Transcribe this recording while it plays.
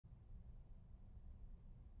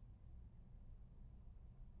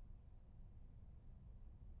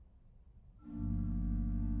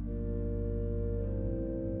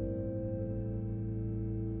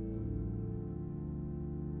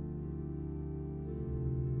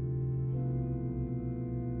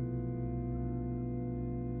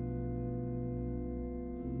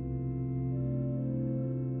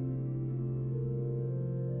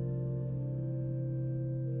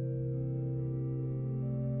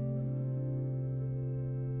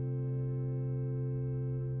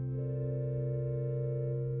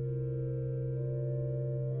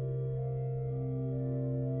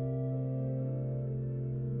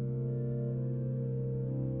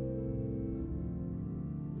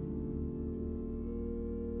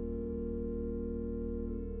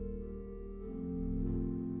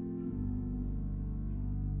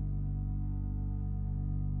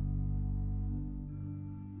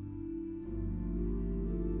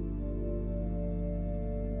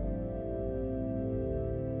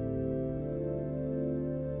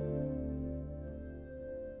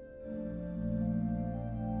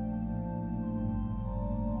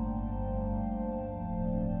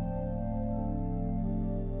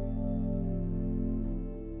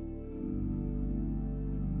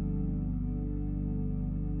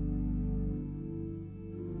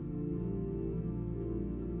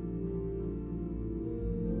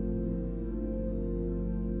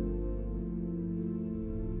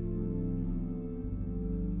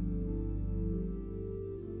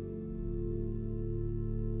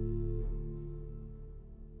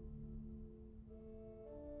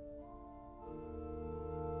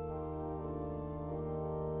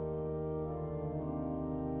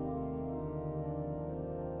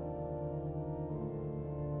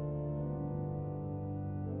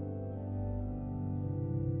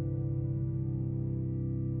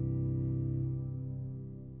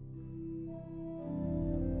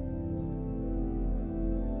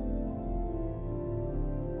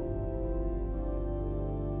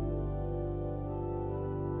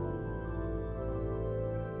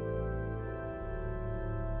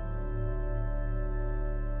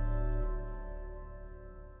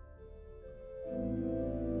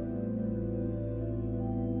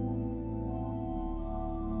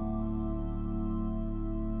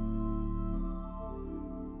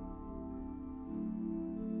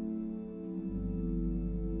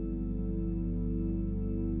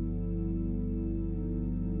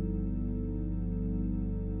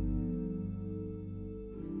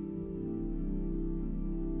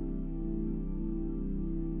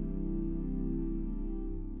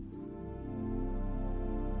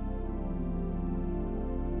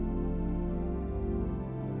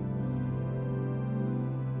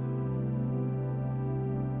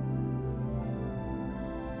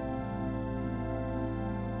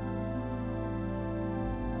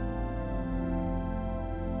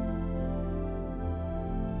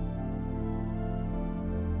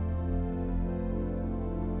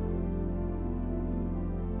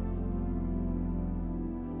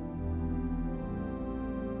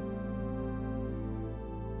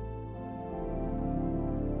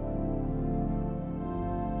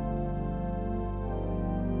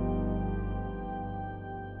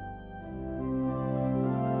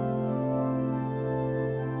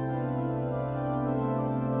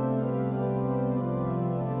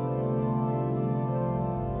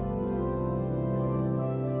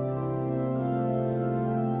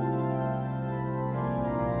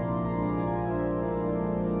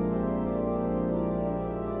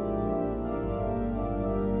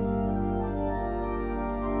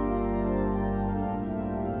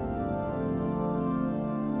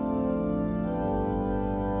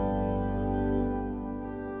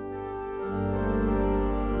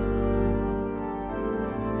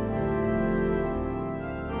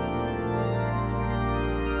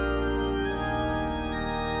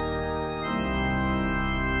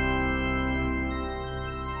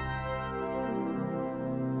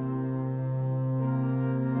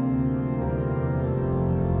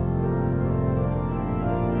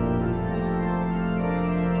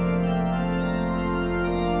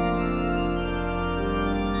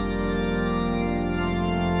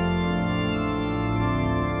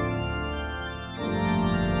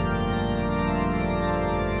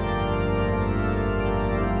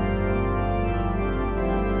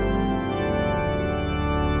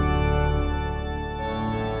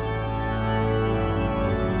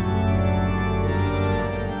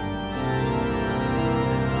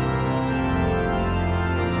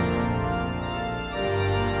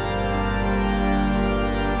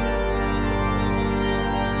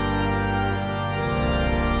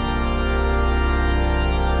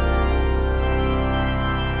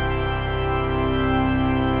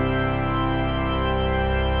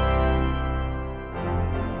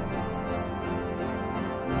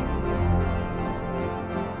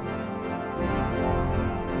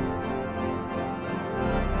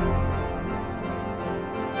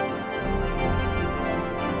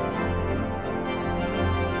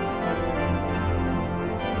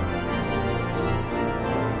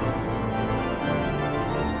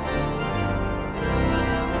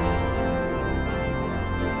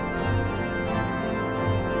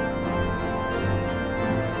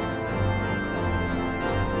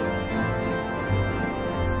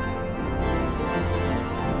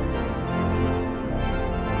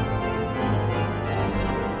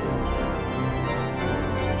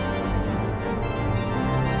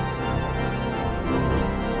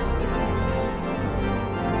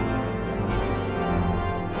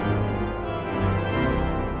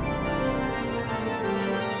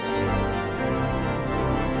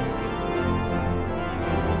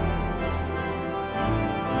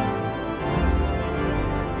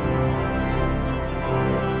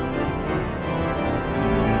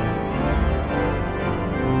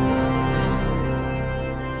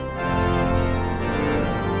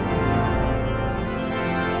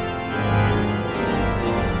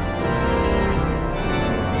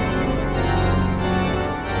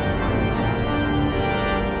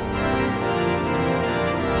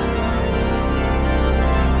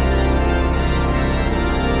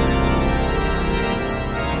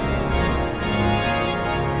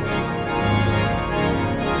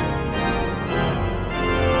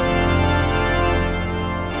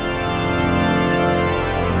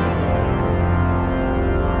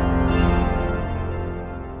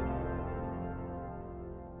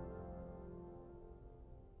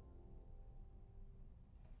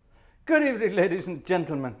Good evening, ladies and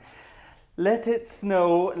gentlemen. Let it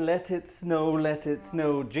snow, let it snow, let it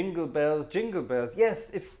snow. Jingle bells, jingle bells.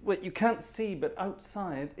 Yes, well, you can't see, but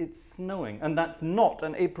outside it's snowing. And that's not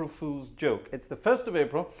an April Fool's joke. It's the 1st of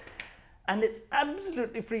April, and it's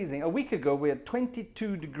absolutely freezing. A week ago, we had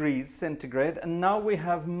 22 degrees centigrade, and now we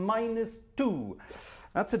have -2.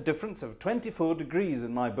 That's a difference of 24 degrees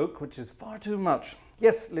in my book, which is far too much.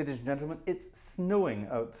 Yes, ladies and gentlemen, it's snowing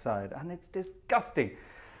outside, and it's disgusting.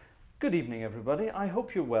 Good evening, everybody. I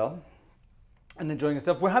hope you're well and enjoying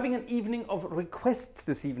yourself. We're having an evening of requests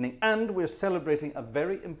this evening, and we're celebrating a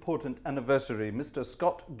very important anniversary. Mr.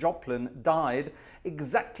 Scott Joplin died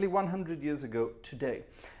exactly 100 years ago today.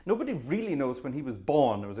 Nobody really knows when he was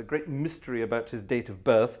born. There was a great mystery about his date of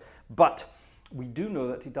birth, but we do know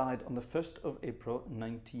that he died on the 1st of April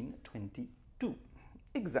 1922,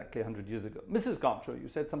 exactly 100 years ago. Mrs. Gartshore, you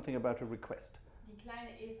said something about a request. Die kleine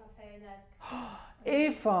Eva Fellner ist krank.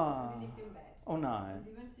 Eva! Sie liegt im Bett. Oh nein. Und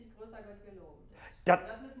sie wünscht sich, großer Gott, wir loben dich. Das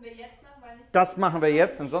müssen wir jetzt machen, weil nicht... Das machen wir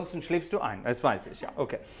jetzt, ansonsten schläfst du ein. Das weiß ich, ja.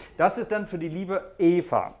 Okay. Das ist dann für die liebe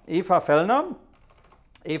Eva. Eva Fellner.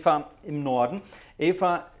 Eva im Norden.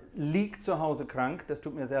 Eva liegt zu Hause krank. Das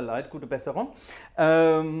tut mir sehr leid. Gute Besserung.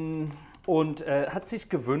 Und hat sich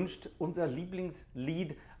gewünscht, unser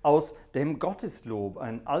Lieblingslied aus dem Gotteslob.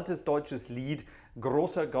 Ein altes deutsches Lied.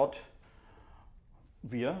 Großer Gott,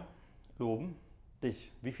 wir loben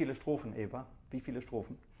dich. Wie viele Strophen, Eva? Wie viele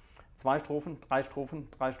Strophen? 2 Strophen, 3 Strophen,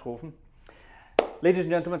 3 Strophen. Ladies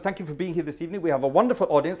and gentlemen, thank you for being here this evening. We have a wonderful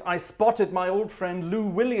audience. I spotted my old friend Lou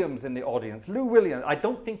Williams in the audience. Lou Williams. I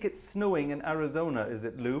don't think it's snowing in Arizona, is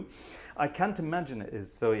it, Lou? I can't imagine it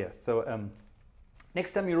is. So yes. So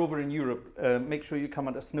next time you're over in Europe, make sure you come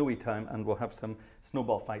at a snowy time, and we'll have some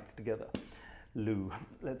snowball fights together. Lou,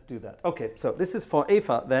 let's do that. Okay. So this is for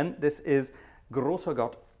Eva. Then this is Großer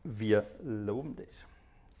Gott, wir loben dich.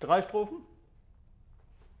 3 Strophen?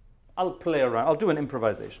 I'll play around. I'll do an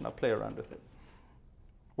improvisation. I'll play around with it.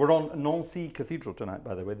 We're on Nancy Cathedral tonight,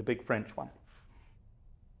 by the way, the big French one.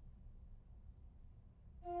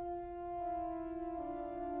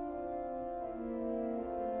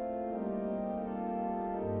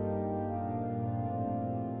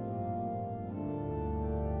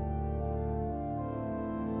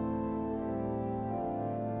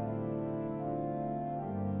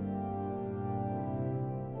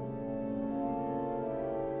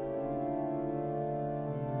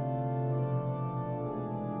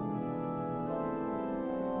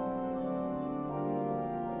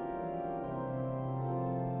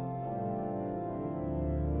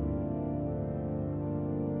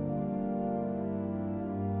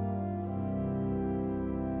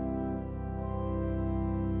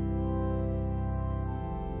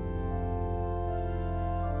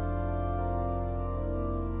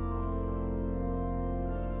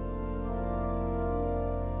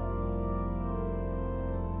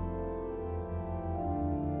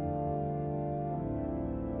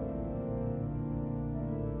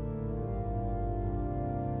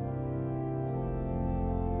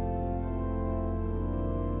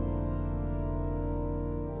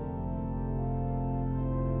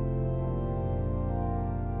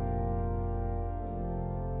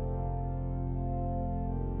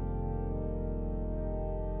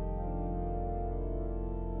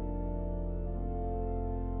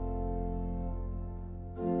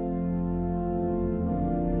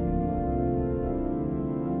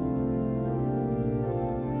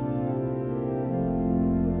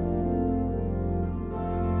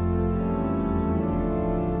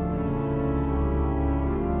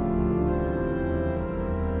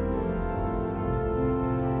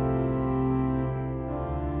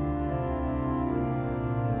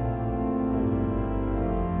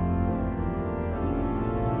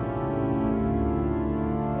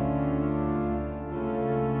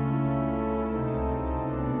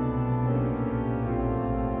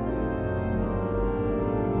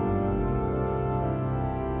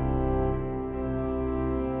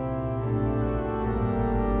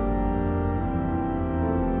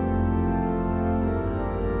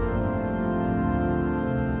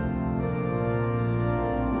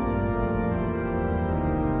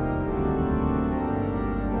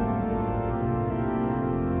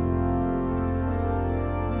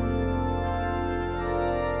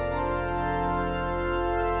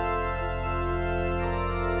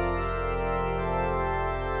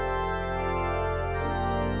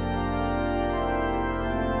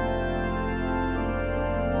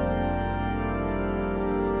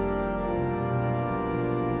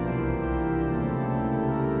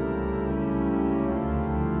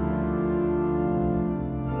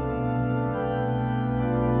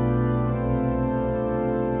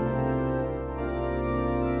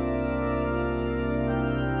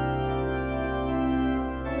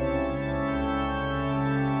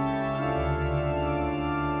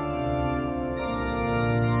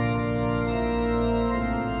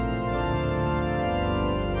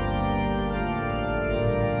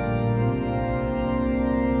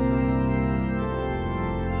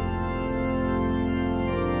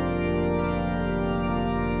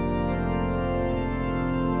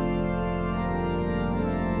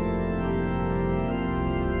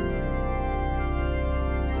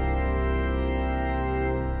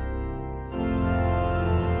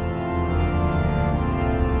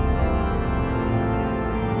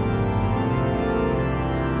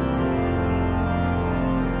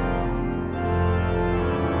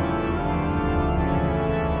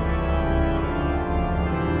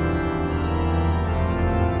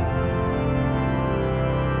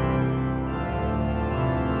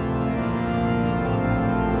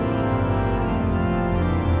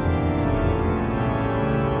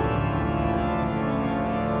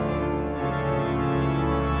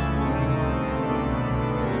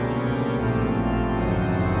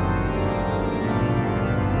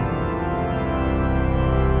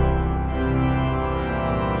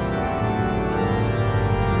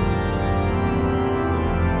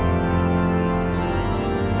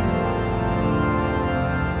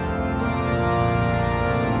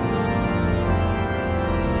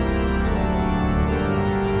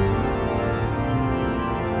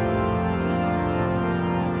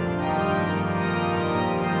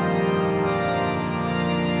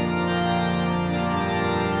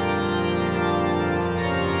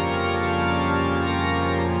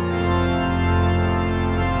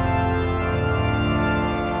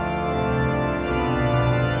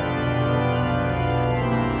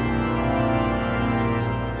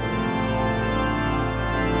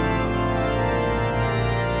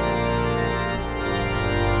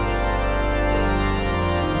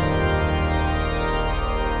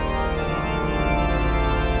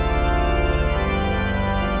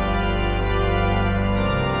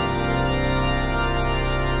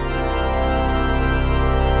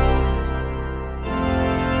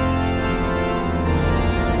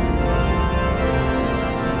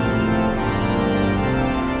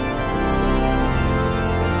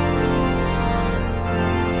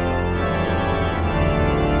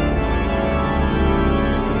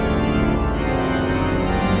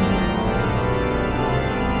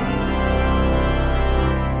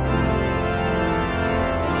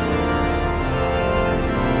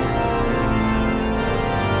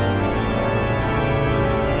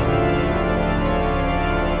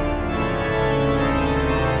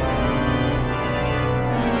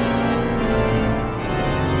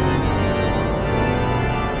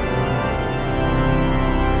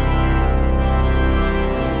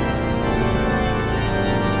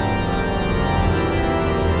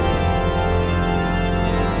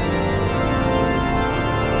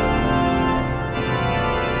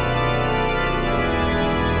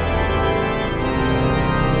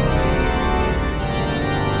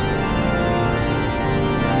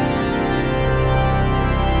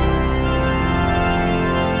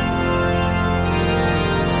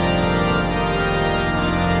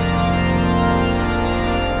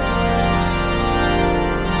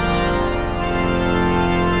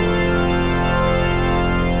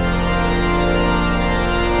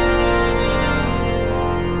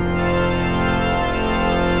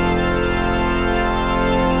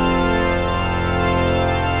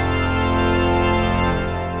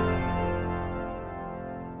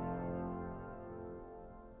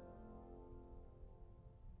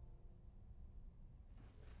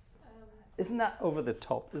 Isn't that over the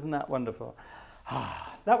top? Isn't that wonderful?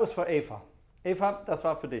 That was for Eva. Eva, das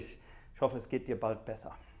war für dich. Ich hoffe, es geht dir bald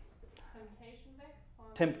besser. Temptation weg.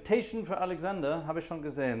 Temptation für Alexander habe ich schon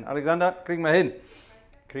gesehen. Alexander, kriegen wir hin.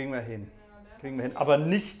 Kriegen wir hin. Kriegen wir hin. Aber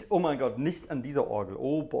nicht, oh mein Gott, nicht an dieser Orgel.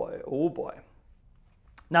 Oh boy, oh boy.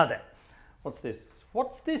 Now then, what's this?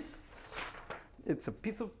 What's this? It's a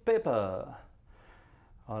piece of paper.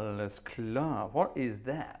 Alles klar. What is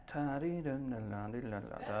that?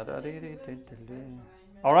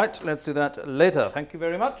 All right, let's do that later. Thank you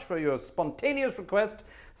very much for your spontaneous request,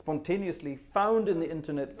 spontaneously found in the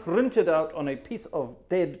internet, printed out on a piece of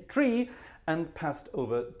dead tree, and passed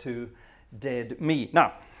over to dead me.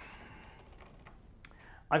 Now,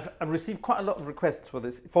 I've received quite a lot of requests for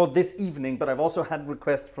this evening, but I've also had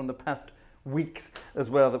requests from the past weeks as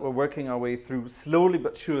well that we're working our way through slowly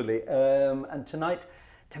but surely. And tonight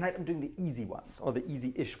I'm doing the easy ones, or the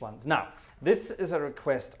easy-ish ones. Now, this is a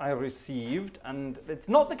request I received, and it's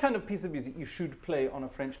not the kind of piece of music you should play on a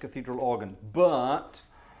French cathedral organ, but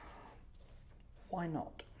why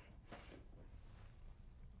not?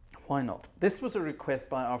 Why not? This was a request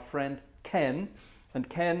by our friend Ken, and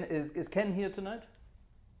Ken is Ken here tonight?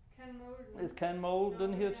 Is Ken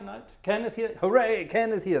Molden here tonight? Ken is here. Hooray!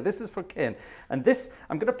 Ken is here. This is for Ken, and this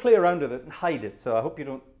I'm going to play around with it and hide it. So I hope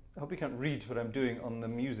you can't read what I'm doing on the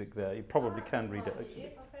music there. You probably can read it actually.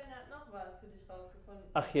 Eva Fellner hat noch was für dich rausgefunden.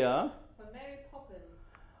 Ach ja. Von Mary Poppins.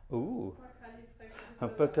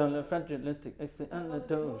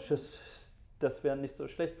 Supercalifragilisticexpialidocious. Das wäre nicht so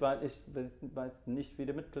schlecht, weil ich weiß nicht, wie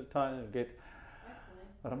der Mittelteil geht.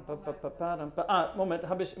 Moment,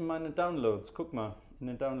 habe ich in meinen Downloads. Guck mal, in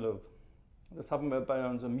den Downloads. Das haben wir bei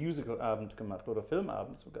unserem Musical-Abend gemacht, oder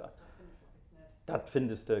Filmabend sogar. Das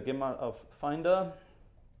findest du. Geh mal auf Finder,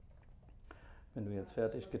 wenn du jetzt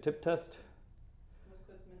fertig getippt hast. Ich muss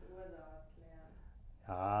kurz mit Ursa klären.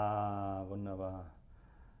 Ja, wunderbar.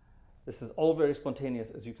 This is all very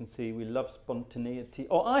spontaneous, as you can see. We love spontaneity.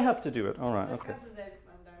 Oh, I have to do it. All right, okay. Kannst du selbst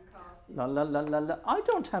mal deinem Chaos. La la la la la. I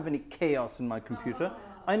don't have any chaos in my computer.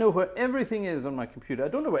 I know where everything is on my computer. I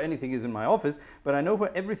don't know where anything is in my office, but I know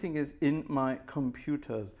where everything is in my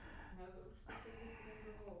computer.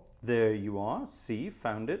 There you are. See,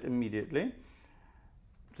 found it immediately.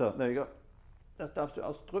 So, there you go. Das darfst du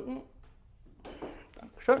ausdrücken.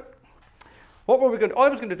 Dankeschön. What were we going to do? Oh, I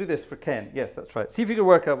was going to do this for Ken. Yes, that's right. See if you can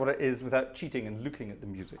work out what it is without cheating and looking at the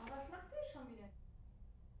music. Aber was macht der schon wieder?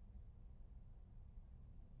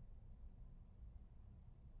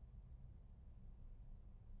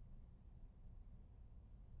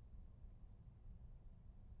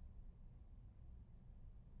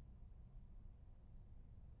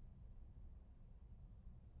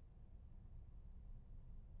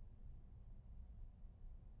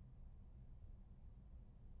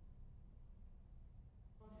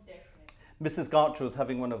 Mrs. Gartshore is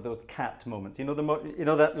having one of those cat moments. You know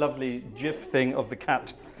that lovely GIF thing of the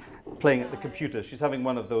cat playing at the computer. She's having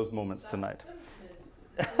one of those moments tonight.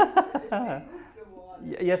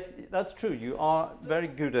 Yes, that's true. You are very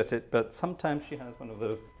good at it, but sometimes she has one of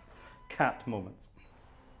those cat moments.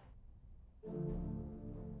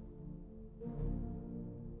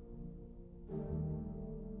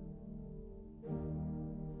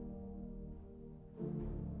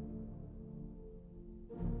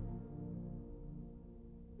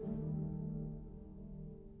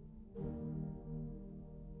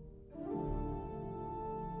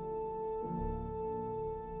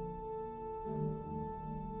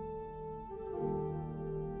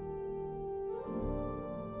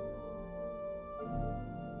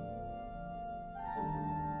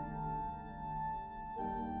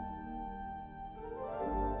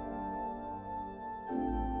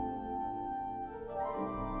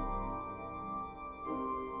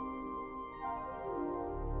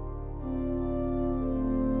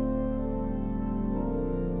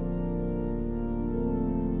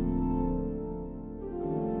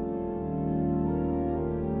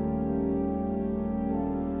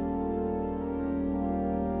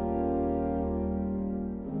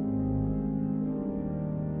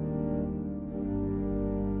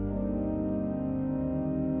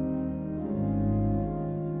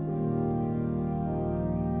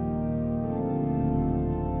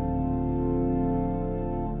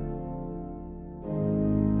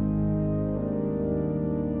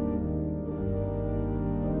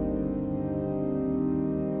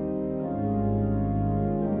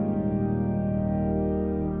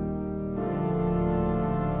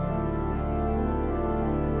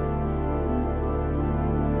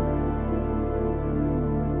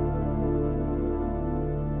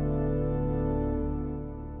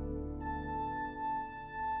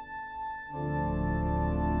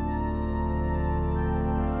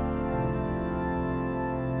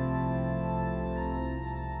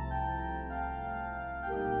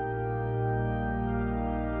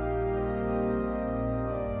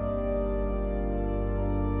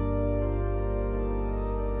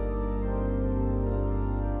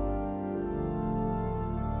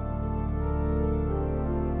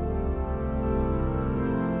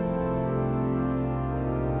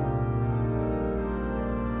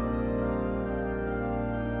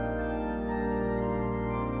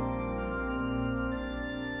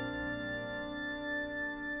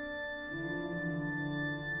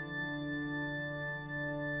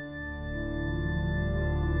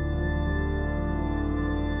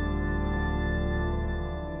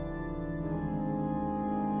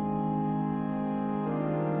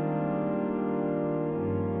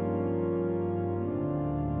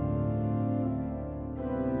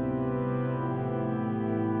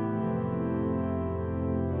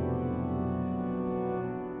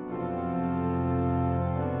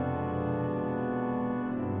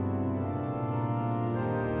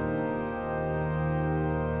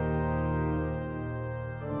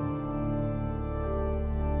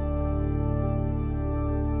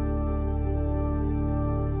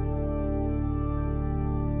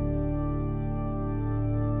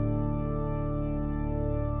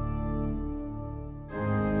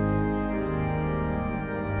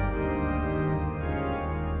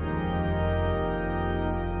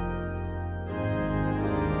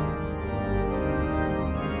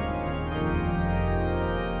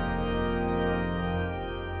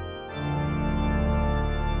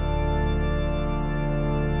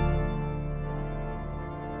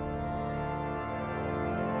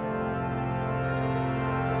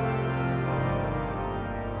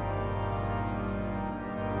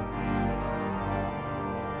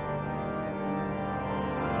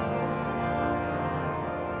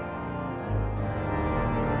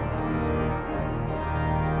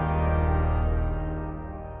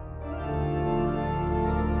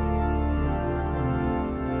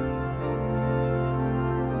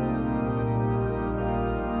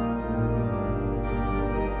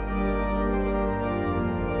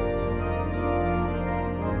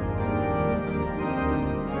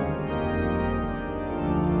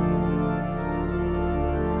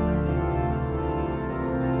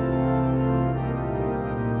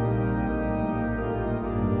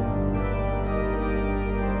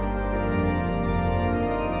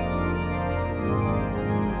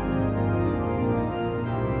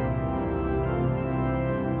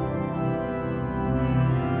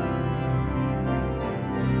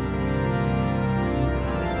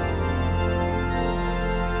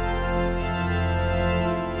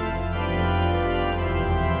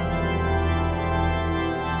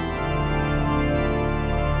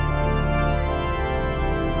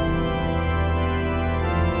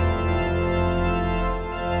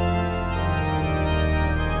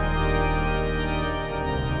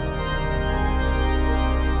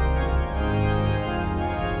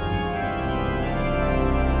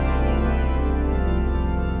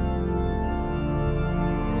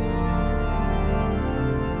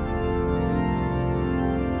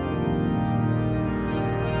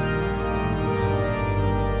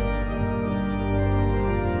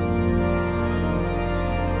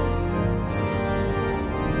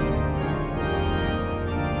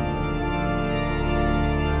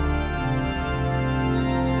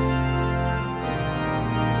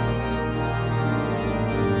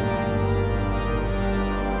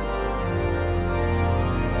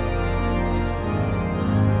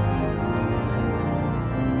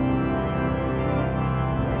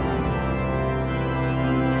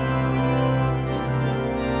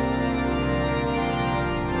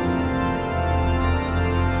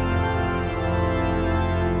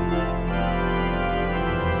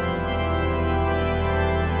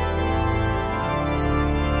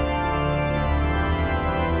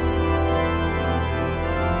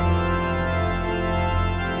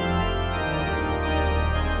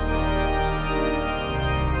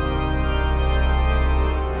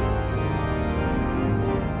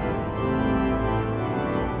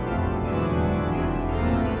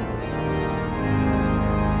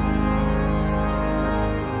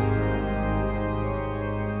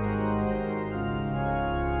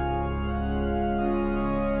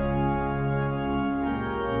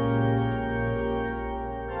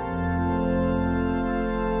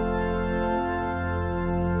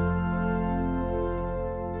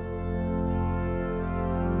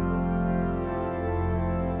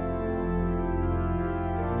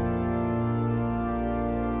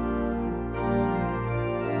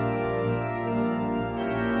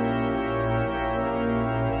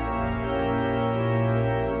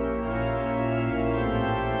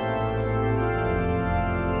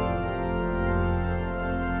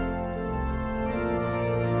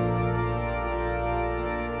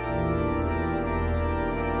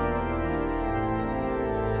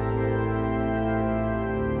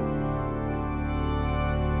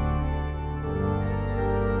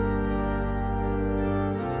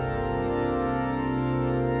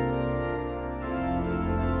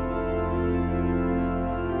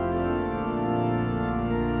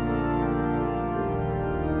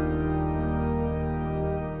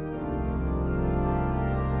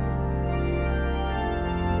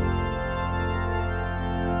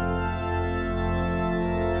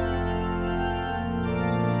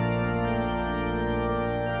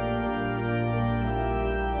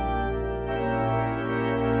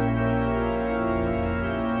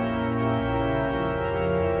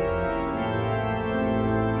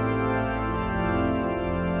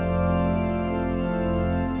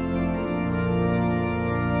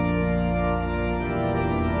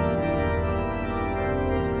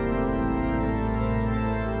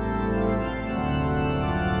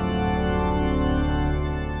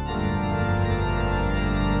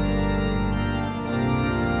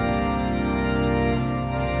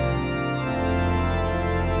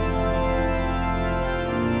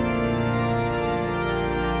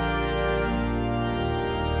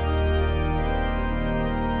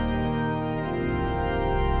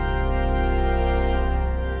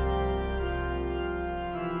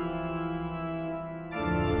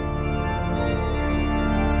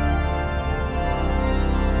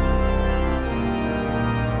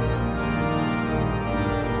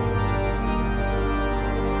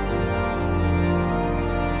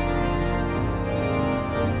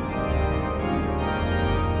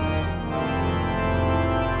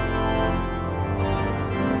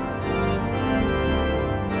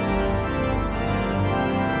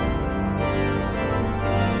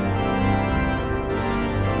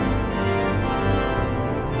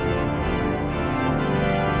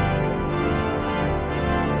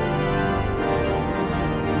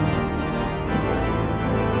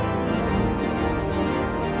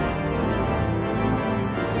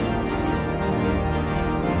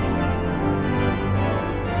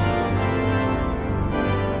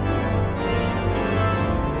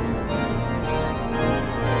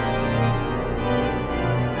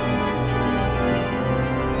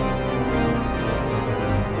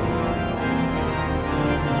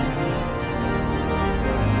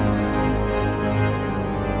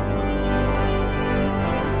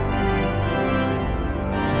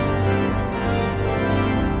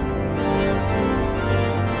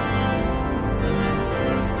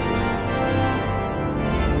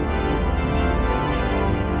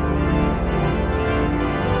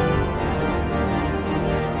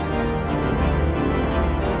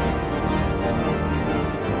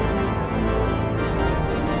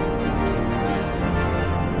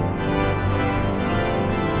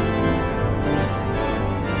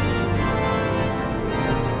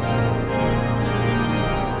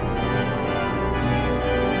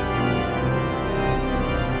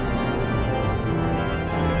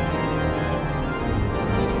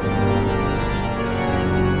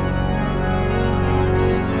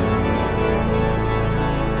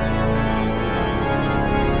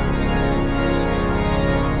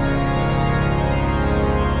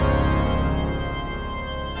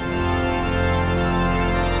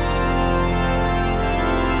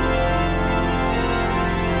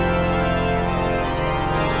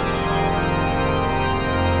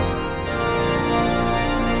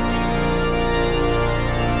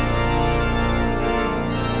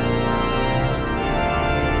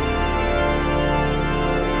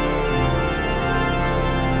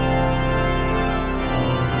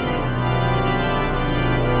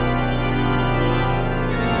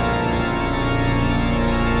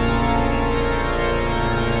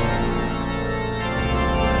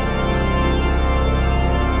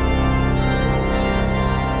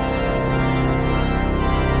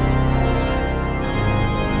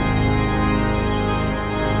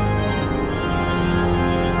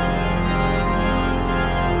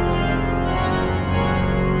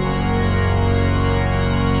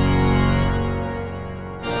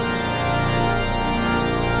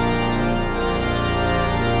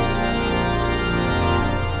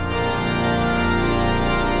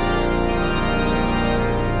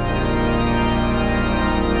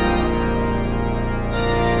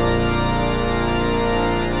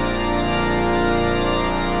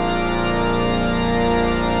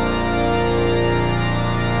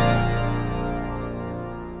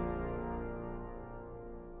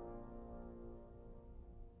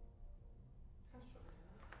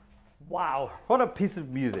 Wow, what a piece of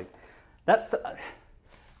music. That's,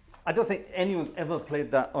 I don't think anyone's ever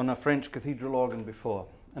played that on a French cathedral organ before.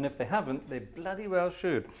 And if they haven't, they bloody well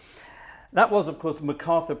should. That was, of course,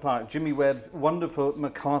 MacArthur Park, Jimmy Webb's wonderful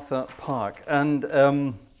MacArthur Park. And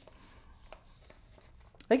I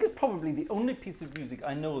think it's probably the only piece of music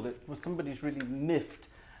I know that was somebody's really miffed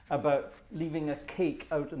about leaving a cake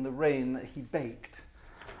out in the rain that he baked.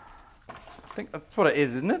 I think that's what it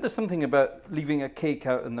is, isn't it? There's something about leaving a cake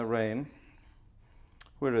out in the rain.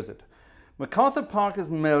 Where is it? MacArthur Park is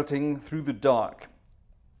melting through the dark.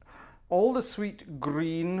 All the sweet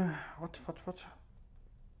green... What?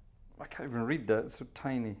 I can't even read that. It's so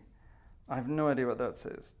tiny. I have no idea what that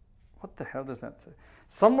says. What the hell does that say?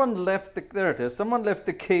 Someone left the... There it is. Someone left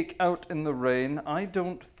the cake out in the rain. I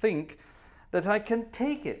don't think that I can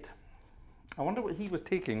take it. I wonder what he was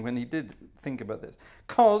taking when he did think about this.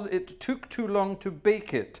 'Cause it took too long to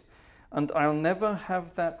bake it, and I'll never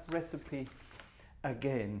have that recipe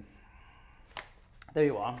again. There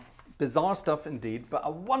you are. Bizarre stuff indeed, but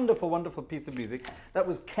a wonderful, wonderful piece of music. That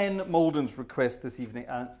was Ken Molden's request this evening,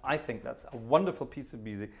 and I think that's a wonderful piece of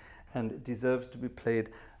music, and it deserves to be played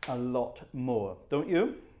a lot more, don't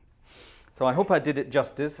you? So I hope I did it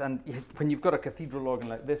justice, and when you've got a cathedral organ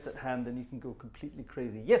like this at hand, then you can go completely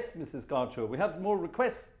crazy. Yes, Mrs. Gartshore, we have more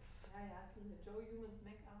requests.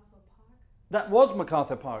 That was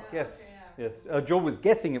MacArthur Park, yes. Okay, yeah. Yes. Joe was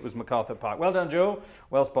guessing it was MacArthur Park. Well done, Joe.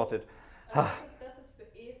 Well spotted. Das ist für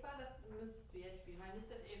Eva, das müsstest du jetzt spielen, weil nicht,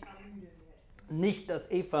 dass Eva müde wird. Nicht,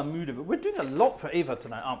 dass Eva müde wird. We're doing a lot for Eva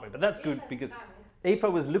tonight, aren't we? But that's good because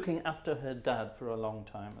Eva was looking after her dad for a long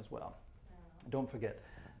time as well. Ja. Don't forget.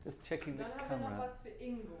 Just checking the Dann haben wir noch camera. was für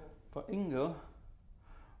Ingo. For Ingo?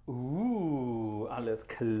 Alles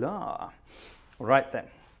klar. Right then.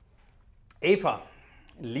 Eva,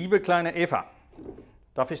 liebe kleine Eva.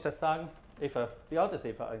 Darf ich das sagen? Eva, wie alt ist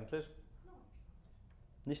Eva eigentlich?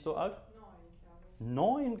 Nicht so alt?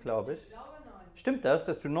 9, glaube ich. Ich glaube 9. Stimmt das,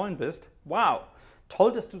 dass du 9 bist? Wow,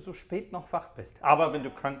 toll, dass du so spät noch wach bist. Aber wenn du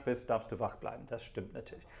krank bist, darfst du wach bleiben. Das stimmt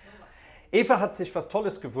natürlich. Eva hat sich was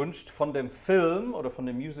Tolles gewünscht von dem Film oder von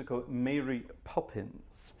dem Musical Mary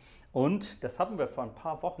Poppins. Und das haben wir vor ein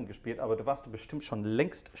paar Wochen gespielt, aber du warst bestimmt schon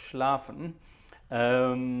längst schlafen.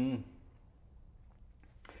 When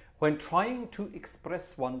trying to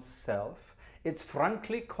express oneself, it's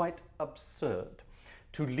frankly quite absurd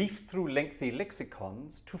to leaf through lengthy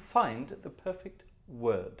lexicons to find the perfect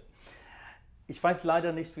word. Ich weiß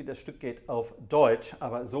leider nicht, wie das Stück geht auf Deutsch,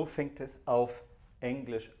 aber so fängt es auf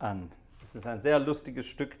Englisch an. Es ist ein sehr lustiges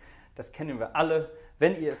Stück, das kennen wir alle.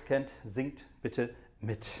 Wenn ihr es kennt, singt bitte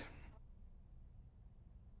mit.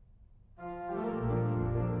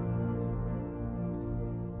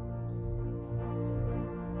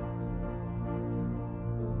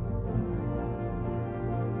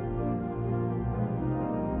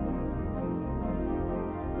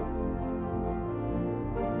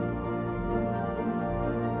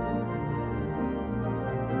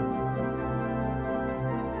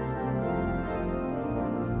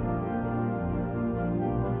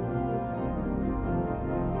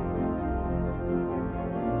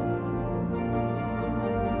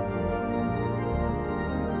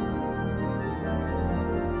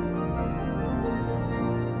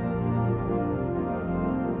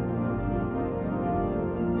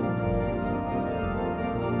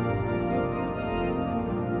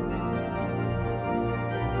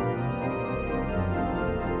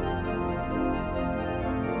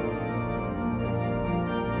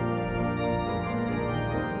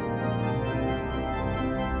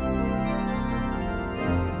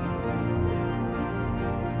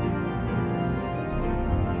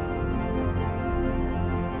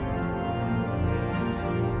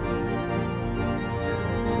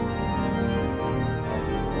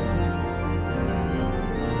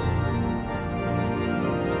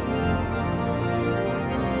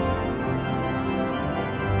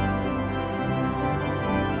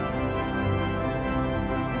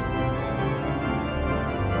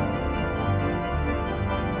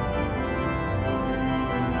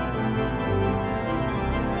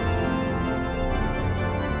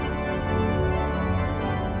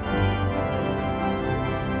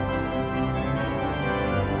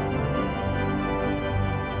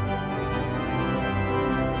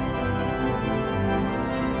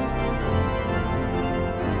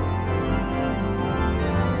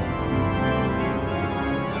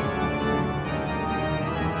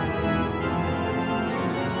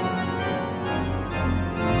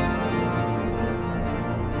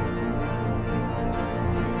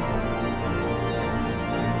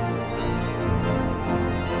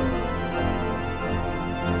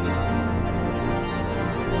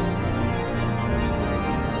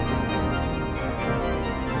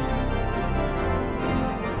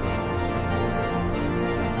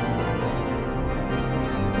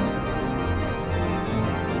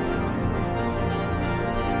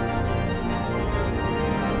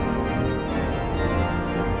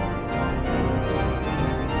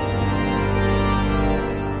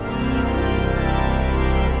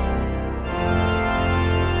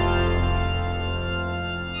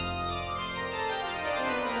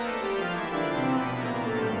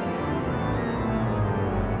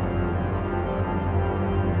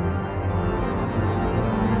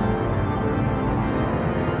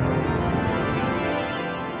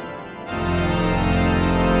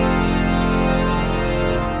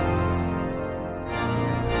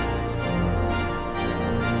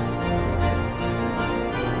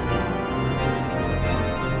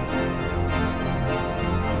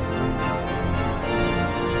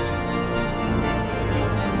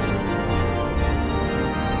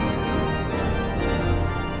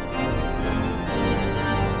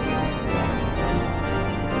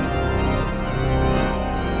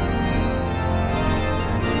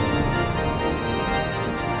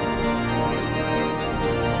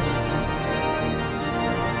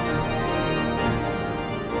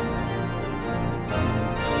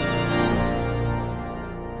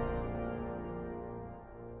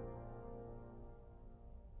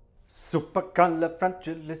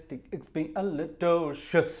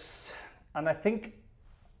 Supercalifragilisticexpialidocious. And I think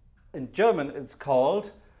in German it's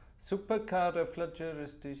called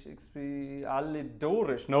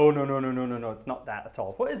Supercalifragilisticexpialidocious. No, it's not that at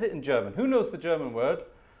all. What is it in German? Who knows the German word?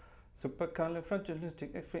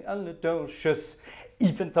 Supercalifragilisticexpialidocious.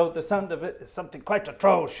 Even though the sound of it is something quite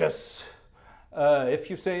atrocious. If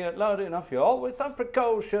you say it loud enough, you always sound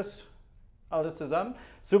precocious. Alle zusammen.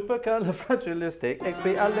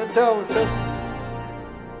 Supercalifragilisticexpialidocious.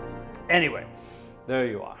 Anyway, there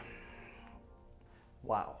you are.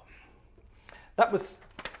 Wow. That was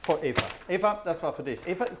for Eva. Eva, das war für dich.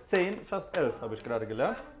 Eva ist 10, fast 11, habe ich gerade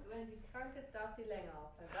gelernt. Wenn sie krank ist, darf sie länger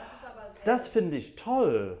aufbleiben. Das ist aber sehr Das finde ich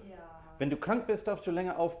toll. Ja. Wenn du krank bist, darfst du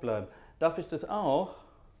länger aufbleiben. Darf ich das auch?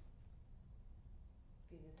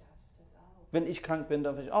 Wieso darfst du das auch? Wenn ich krank bin,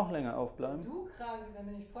 darf ich auch länger aufbleiben? Wenn du krank bist, dann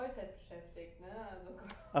bin ich Vollzeit beschäftigt, ne? Also,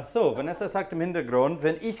 Ach so, Vanessa sagt im Hintergrund,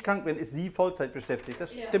 wenn ich krank bin, ist sie Vollzeit beschäftigt.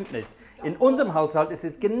 Das Ja. stimmt nicht. In unserem Haushalt ist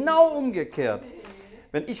es genau umgekehrt.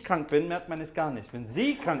 Wenn ich krank bin, merkt man es gar nicht. Wenn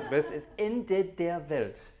sie krank ist, ist Ende der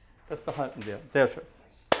Welt. Das behalten wir. Sehr schön.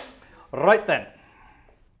 Right then.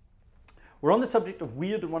 We're on the subject of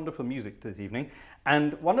weird and wonderful music this evening.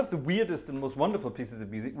 And one of the weirdest and most wonderful pieces of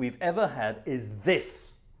music we've ever had is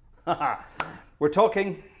this. we're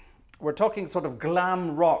talking sort of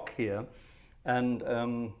glam rock here. And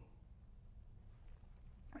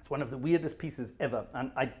it's one of the weirdest pieces ever.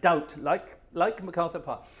 And I doubt, like MacArthur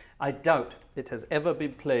Park, I doubt it has ever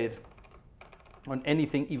been played on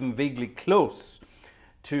anything even vaguely close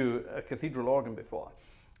to a cathedral organ before.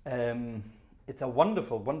 It's a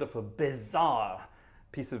wonderful, wonderful, bizarre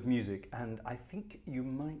piece of music, and I think you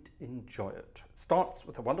might enjoy it. It starts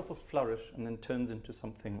with a wonderful flourish and then turns into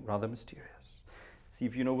something rather mysterious. See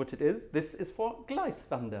if you know what it is. This is for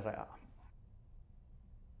Gleiswanderer.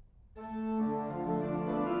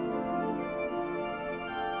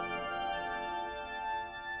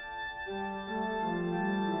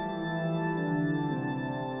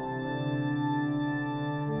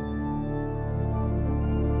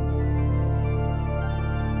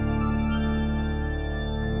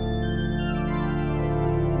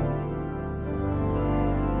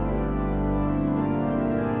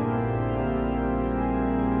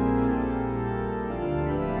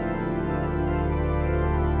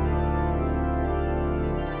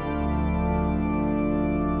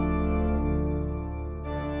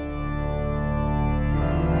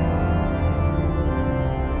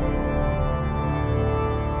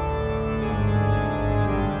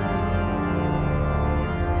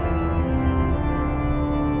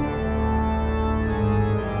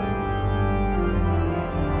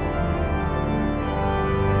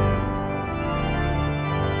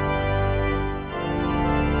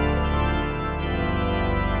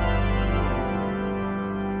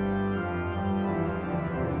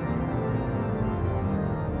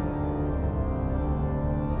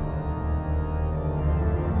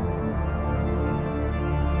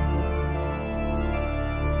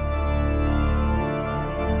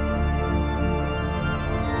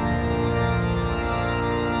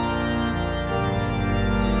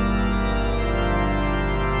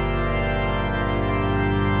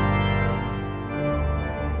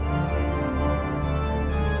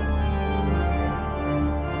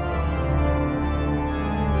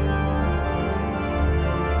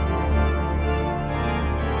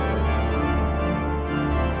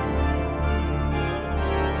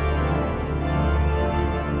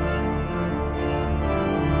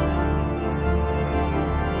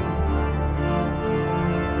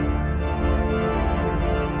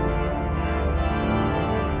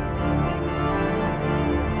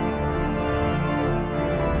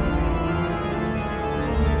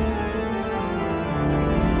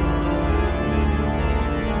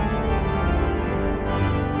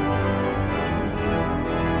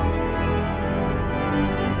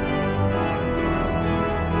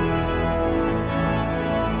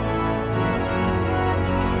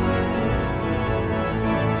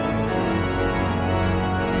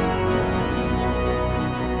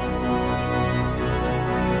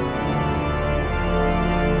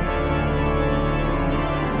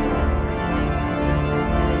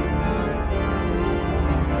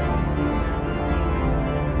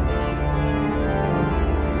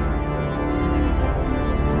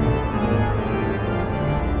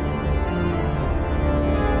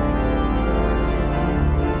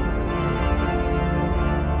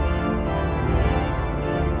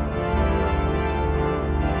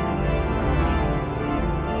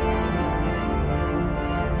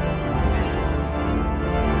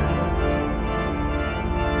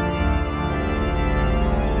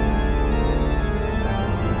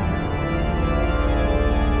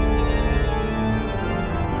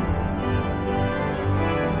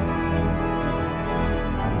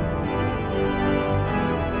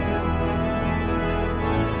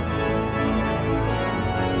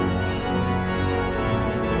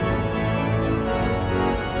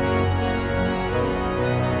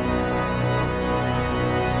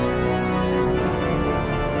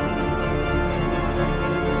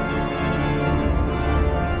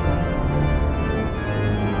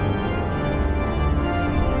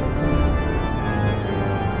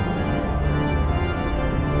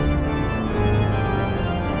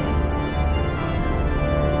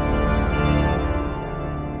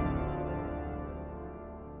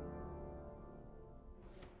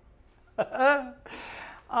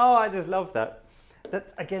 I just love that.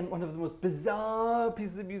 That's, again, one of the most bizarre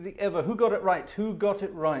pieces of music ever. Who got it right? Who got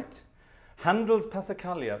it right? Handel's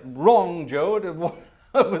Passacaglia. Wrong, Joe. It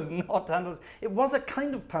was not Handel's. It was a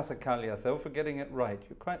kind of Passacaglia, though, for getting it right.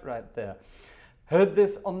 You're quite right there. Heard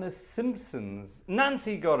this on The Simpsons.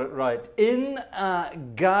 Nancy got it right. In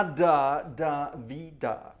Gada da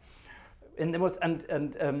Vida. In the most,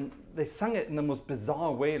 and they sang it in the most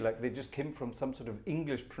bizarre way, like they just came from some sort of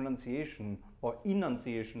English pronunciation or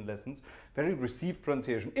enunciation lessons. Very received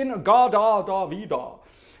pronunciation. In Gada da Vida.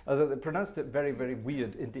 They pronounced it very, very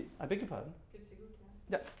weird indeed. I beg your pardon?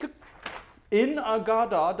 Yeah. In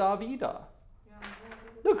Gada da Vida.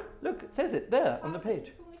 Look, it says it there on the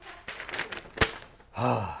page.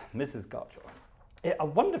 Ah, Mrs. Gartshore. A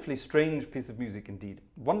wonderfully strange piece of music indeed.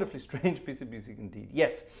 Wonderfully strange piece of music indeed.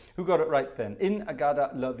 Yes, who got it right then? In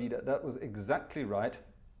Agada la Vida. That was exactly right.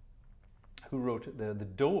 Who wrote it there? The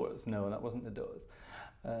Doors? No, that wasn't the Doors.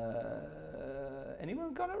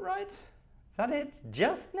 Anyone got it right? Is that it?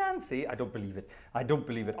 Just Nancy? I don't believe it. I don't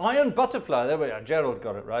believe it. Iron Butterfly. There we are. Gerald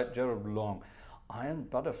got it right. Gerald Long. Iron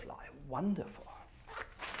Butterfly. Wonderful.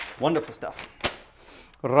 Wonderful stuff.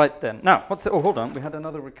 Right then. Now, what's it? Oh, hold on. We had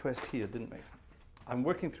another request here, didn't we? I'm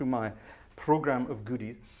working through my program of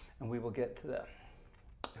goodies, and we will get to that.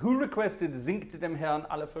 Who requested Singt dem Herrn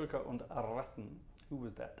alle Völker und Rassen? Who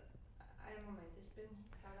was that? Einen Moment, ich bin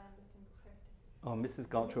gerade ein bisschen beschäftigt. Oh, Mrs.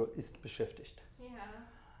 Gartshore ist beschäftigt. Ja.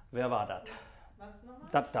 Wer war das? Was nochmal?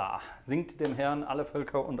 Das da. Singt dem Herrn alle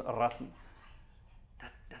Völker und Rassen.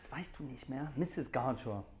 Das weißt du nicht mehr? Mrs.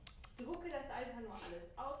 Gartshore. Drucke das einfach nur alles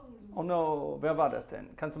aus und suche. Oh no, wer war das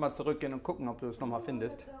denn? Kannst du mal zurückgehen und gucken, ob du es nochmal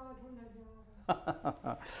findest? 100 Jahre.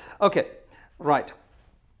 Okay, right.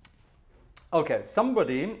 Okay,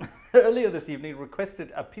 somebody earlier this evening requested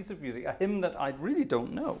a piece of music, a hymn that I really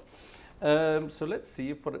don't know. So let's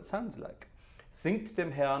see what it sounds like. Singt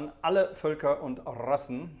dem Herrn alle Völker und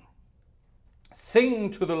Rassen.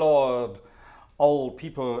 Sing to the Lord, all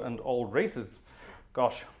people and all races.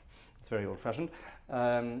 Gosh, it's very old-fashioned.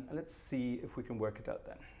 Let's see if we can work it out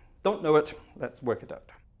then. Don't know it, let's work it out.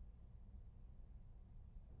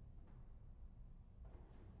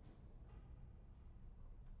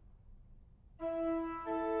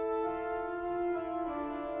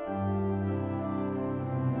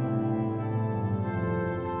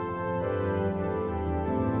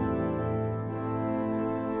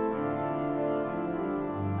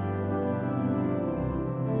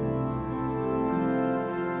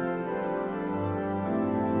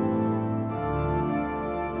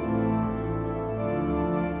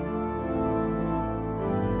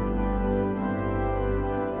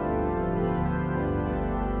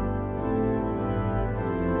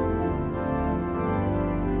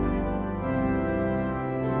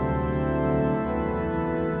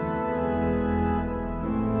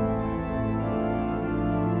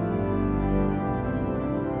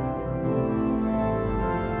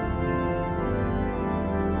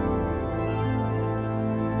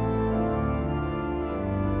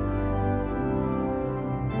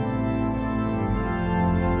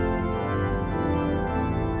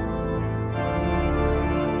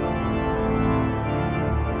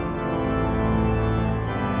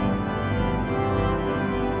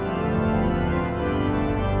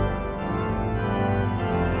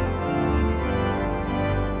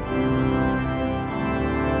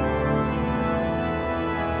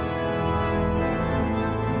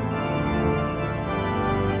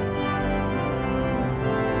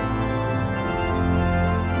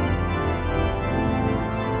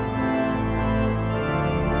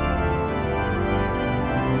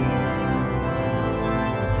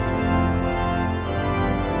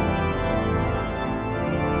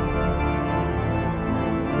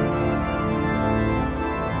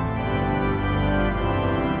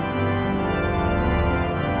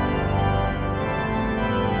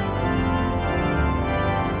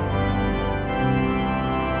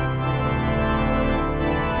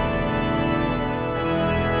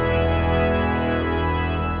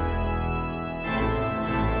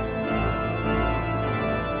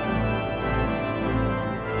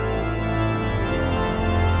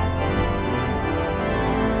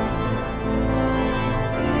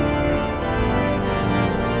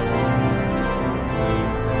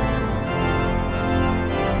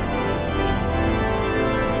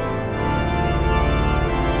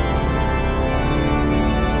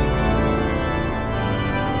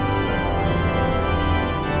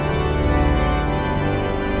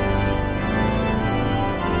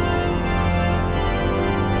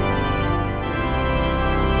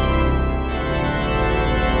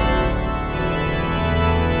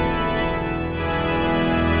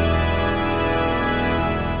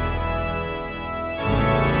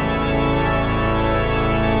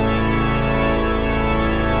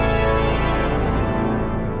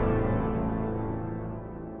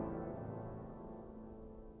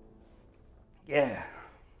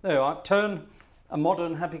 turn a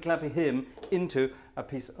modern happy clappy hymn into a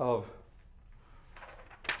piece of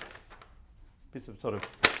sort of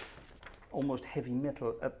almost heavy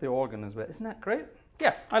metal at the organ as well. Isn't that great?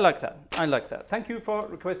 Yeah, I like that. I like that. Thank you for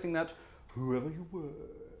requesting that, whoever you were.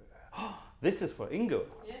 This is for Ingo.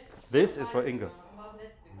 Yes. This is for Ingo.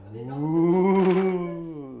 In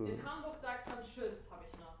Hamburg sagt man Tschüss, habe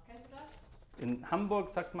ich noch. Kennst du das? In Hamburg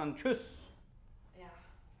sagt man Tschüss. Ja.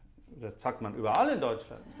 Das sagt man überall in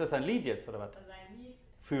Deutschland. Ist das ein Lied jetzt oder was? Das ist ein Lied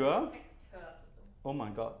Für? Oh my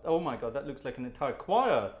God, that looks like an entire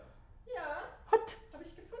choir. Ja. What? Habe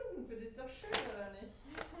ich gefunden für dich. Ist doch schön, oder nicht?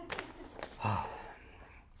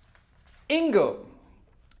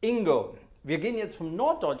 Ingo, wir gehen jetzt von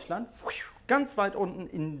Norddeutschland ganz weit unten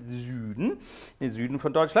in den Süden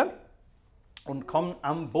von Deutschland und kommen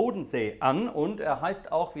am Bodensee an. Und er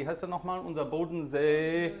heißt auch, wie heißt er nochmal, unser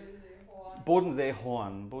Bodensee?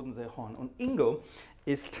 Bodensee-Horn. Und Ingo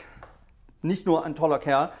ist nicht nur ein toller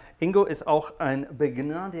Kerl, Ingo ist auch ein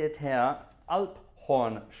begnadeter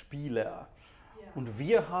Alphornspieler. Ja. Und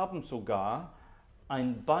wir haben sogar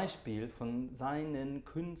ein Beispiel von seinen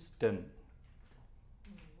Künsten.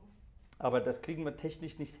 Aber das kriegen wir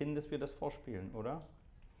technisch nicht hin, dass wir das vorspielen, oder?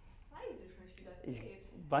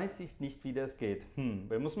 Weiß ich nicht, wie das geht.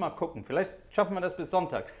 Wir müssen mal gucken. Vielleicht schaffen wir das bis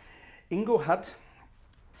Sonntag. Ingo hat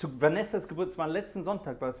zu Vanessas Geburtstag, letzten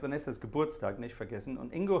Sonntag war es Vanessas Geburtstag, nicht vergessen.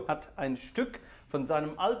 Und Ingo hat ein Stück von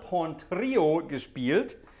seinem Alphorn-Trio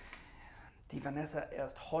gespielt, die Vanessa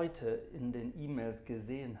erst heute in den E-Mails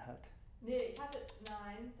gesehen hat. Nee,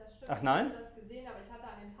 nein, das stimmt. Ach nein? Ich habe das gesehen, aber ich hatte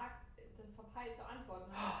an dem Tag das verpeilt zu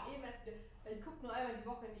antworten. Ich gucke nur einmal die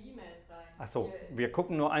Woche in die E-Mails rein. Ach so, wir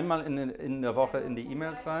gucken nur einmal in der Woche in die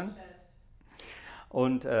E-Mails rein.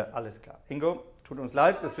 Und alles klar. Ingo, tut uns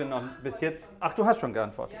leid, dass wir noch bis jetzt... Ach, du hast schon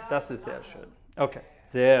geantwortet. Das ist sehr schön. Okay,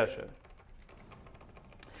 sehr schön.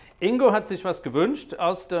 Ingo hat sich was gewünscht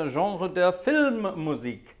aus der Genre der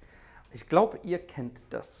Filmmusik. Ich glaube, ihr kennt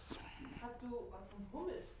das. Hast du was vom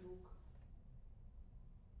Hummelflug?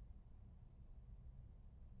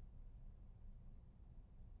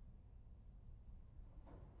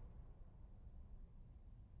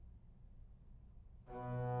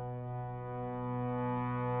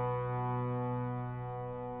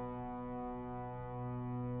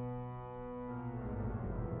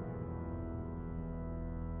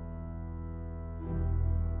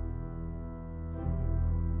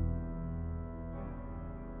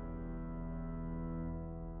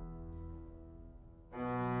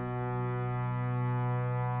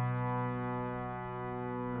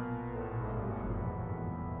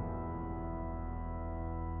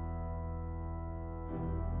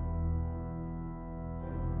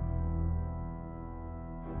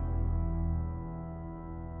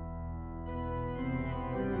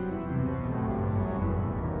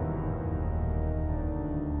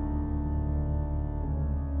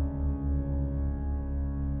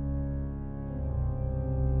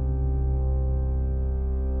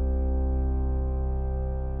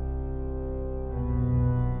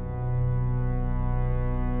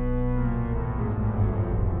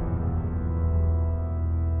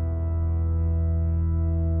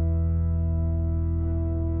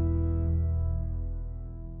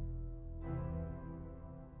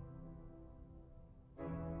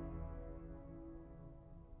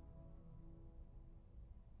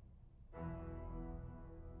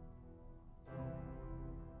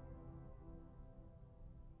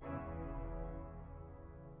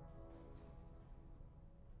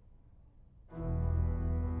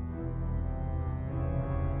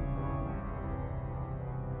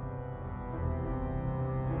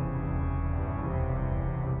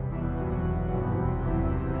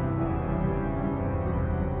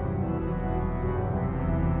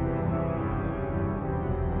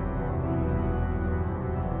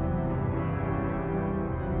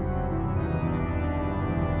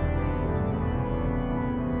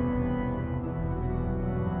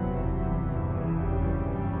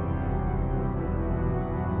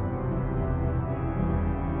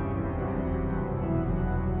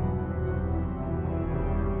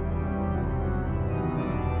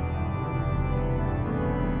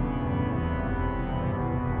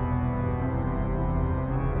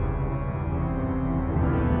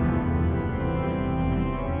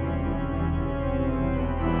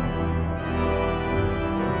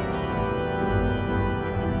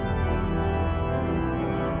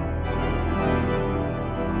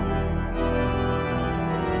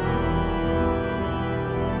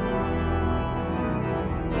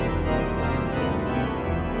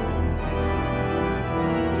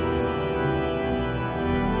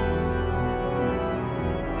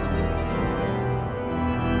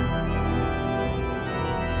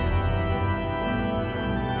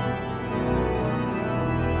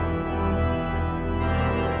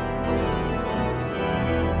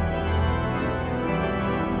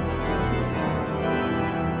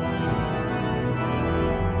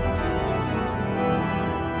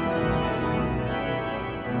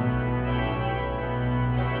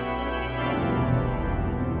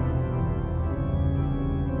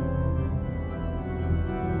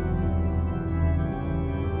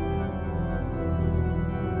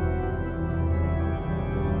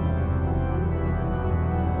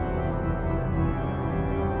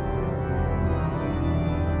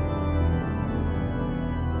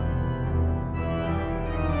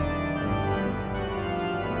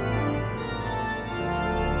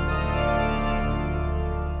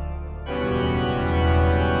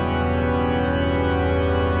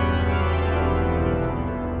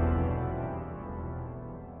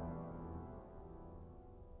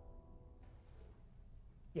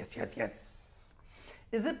 Yes, yes, yes.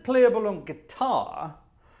 Is it playable on guitar?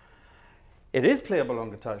 It is playable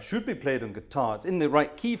on guitar. It should be played on guitar. It's in the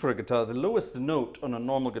right key for a guitar. The lowest note on a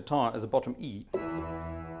normal guitar is a bottom E.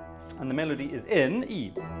 And the melody is in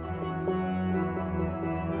E.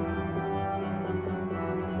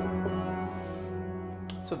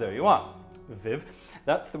 So there you are, Viv.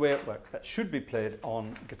 That's the way it works. That should be played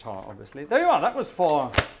on guitar, obviously. There you are. That was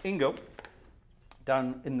for Ingo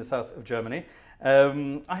down in the south of Germany.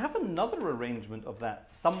 I have another arrangement of that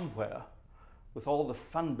somewhere with all the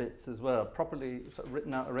fun bits as well, properly sort of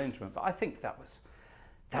written out arrangement. But I think that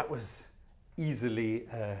was easily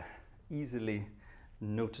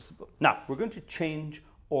noticeable. Now we're going to change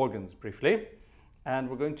organs briefly, and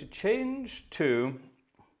we're going to change to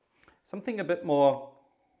something a bit more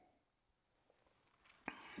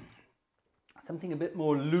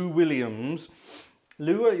Lou Williams.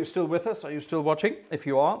 Lou, are you still with us? Are you still watching? If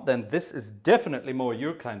you are, then this is definitely more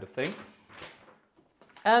your kind of thing.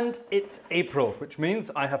 And it's April, which means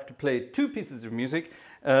I have to play two pieces of music.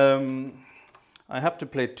 I have to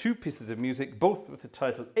play two pieces of music, both with the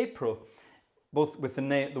title April, both with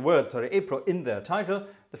the word April in their title.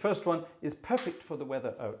 The first one is perfect for the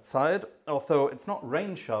weather outside, although it's not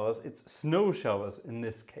rain showers, it's snow showers in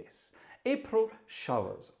this case. April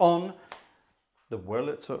showers on the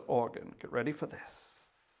Wurlitzer organ. Get ready for this.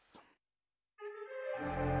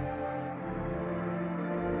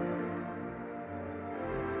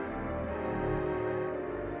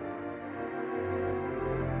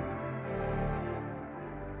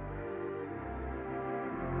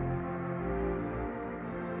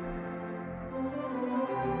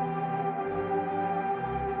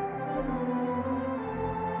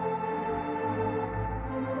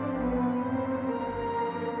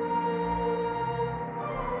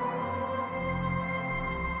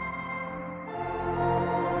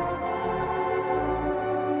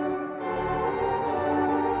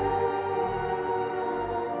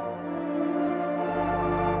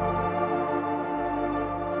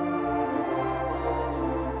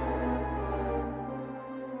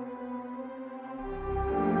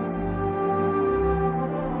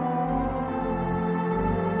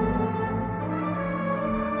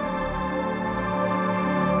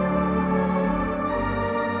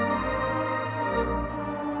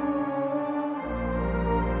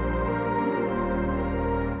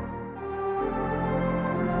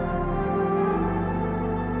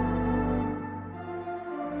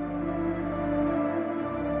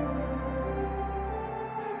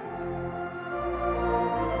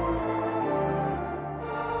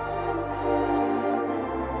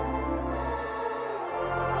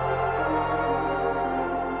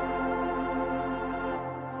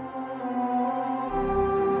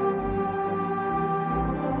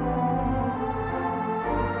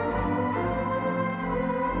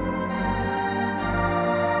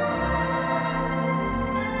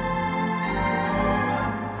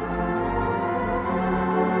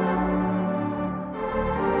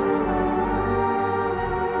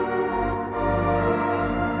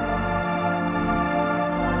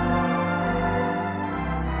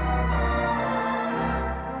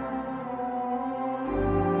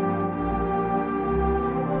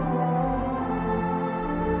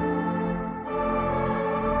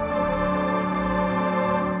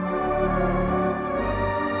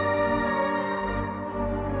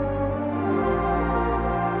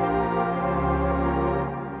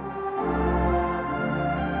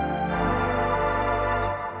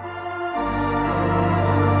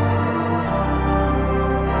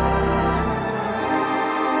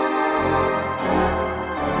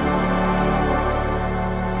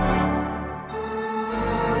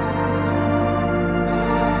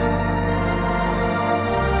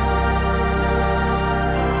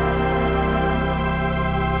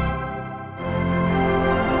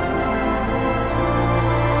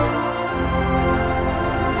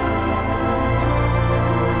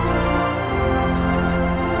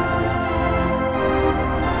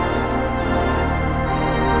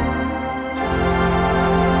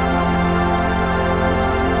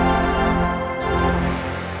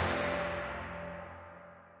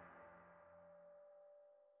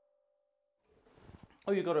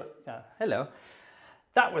 Oh, you got it. Yeah. Hello.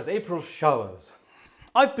 That was April Showers.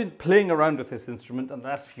 I've been playing around with this instrument in the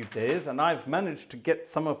last few days, and I've managed to get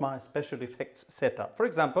some of my special effects set up. For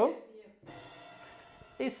example,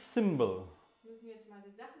 a cymbal.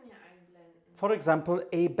 For example,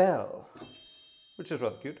 a bell, which is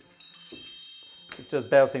rather cute. It does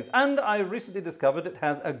bell things. And I recently discovered it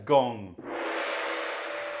has a gong,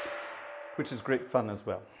 which is great fun as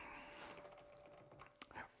well.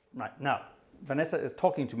 Right, now, Vanessa is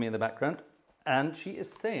talking to me in the background. And she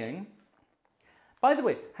is saying, by the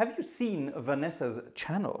way, have you seen Vanessa's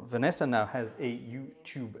channel? Vanessa now has a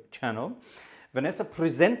YouTube channel. Vanessa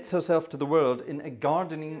presents herself to the world in a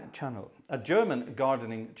gardening channel, a German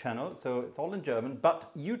gardening channel. So it's all in German,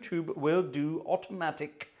 but YouTube will do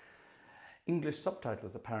automatic English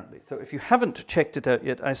subtitles apparently. So if you haven't checked it out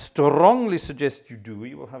yet, I strongly suggest you do.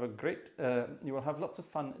 You will have a great, you will have lots of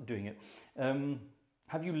fun doing it.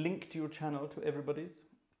 Have you linked your channel to everybody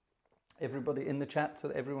in the chat so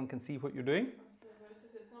that everyone can see what you're doing?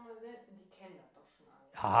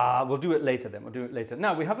 Ah, we'll do it later then, we'll do it later.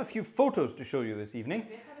 Now, we have a few photos to show you this evening.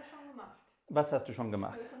 Was hast du schon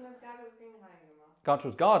gemacht?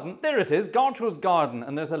 Gartshore's Garden. There it is, Gartshore's Garden.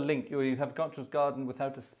 And there's a link. You have Gartshore's Garden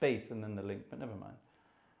without a space and then the link, but never mind.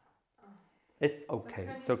 It's okay,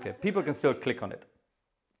 it's okay. People can still click on it.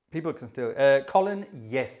 People can still... Colin,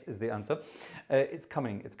 yes, is the answer. It's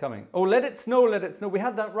coming, it's coming. Oh, let it snow, let it snow. We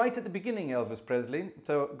had that right at the beginning, Elvis Presley.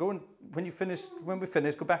 So go and, when we finish,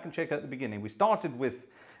 go back and check out the beginning. We started with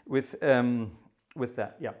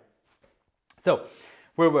that, yeah. So,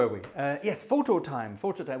 where were we? Yes, photo time,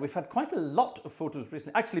 photo time. We've had quite a lot of photos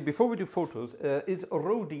recently. Actually, before we do photos, is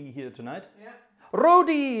Rodi here tonight? Yeah.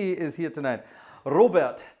 Rodi is here tonight.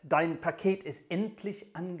 Robert, dein Paket ist endlich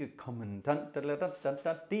angekommen.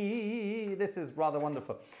 This is rather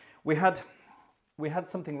wonderful. We had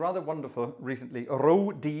something rather wonderful recently.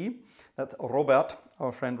 Rodi, that's Robert,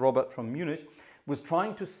 our friend Robert from Munich, was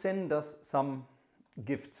trying to send us some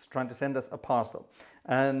gifts, trying to send us a parcel.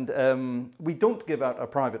 And we don't give out our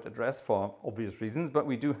private address for obvious reasons, but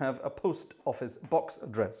we do have a post office box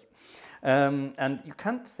address. And you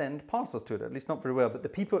can't send parcels to it, at least not very well, but the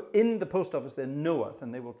people in the post office, they know us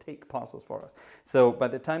and they will take parcels for us. So by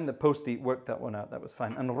the time the postie worked that one out, that was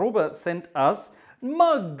fine. And Robert sent us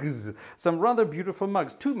mugs, some rather beautiful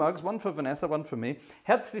mugs. 2 mugs, one for Vanessa, one for me.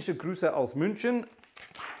 Herzliche Grüße aus München.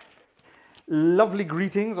 Lovely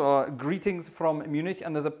greetings, or greetings from Munich.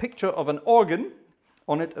 And there's a picture of an organ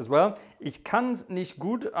on it as well. Ich kann's nicht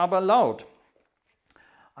gut, aber laut.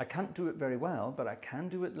 I can't do it very well, but I can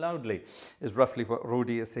do it loudly, is roughly what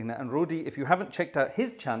Rodi is saying there. And Rodi, if you haven't checked out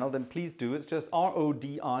his channel, then please do. It's just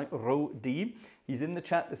R-O-D-I, Rodi. He's in the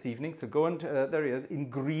chat this evening, so go and, there he is, in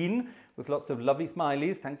green, with lots of lovely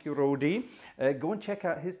smileys. Thank you, Rodi. Go and check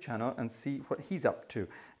out his channel and see what he's up to.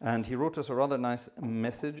 And he wrote us a rather nice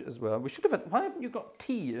message as well. We should have had, why haven't you got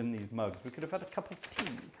tea in these mugs? We could have had a cup of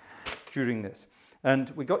tea during this. And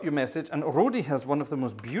we got your message, and Rodi has one of the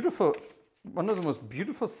most beautiful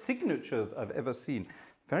signatures I've ever seen.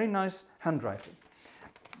 Very nice handwriting.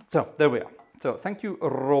 So, there we are. So, thank you,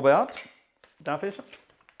 Robert. Darf ich?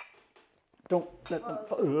 Don't let them...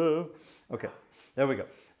 Okay, there we go.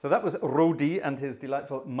 So that was Rodi and his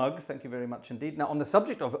delightful mugs. Thank you very much indeed. Now, on the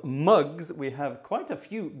subject of mugs, we have quite a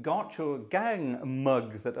few Gartshore gang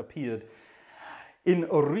mugs that appeared in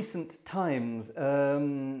recent times.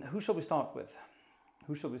 Who shall we start with?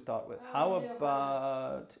 Who shall we start with? How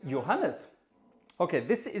about Johannes? Okay,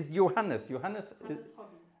 this is Johannes.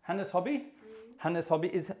 Hannes Hobby? Hannes Hobby.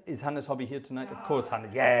 Is Hannes Hobby here tonight? Yeah. Of course,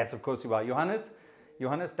 Hannes. Yes, of course you are.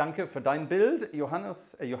 Johannes, danke für dein Bild.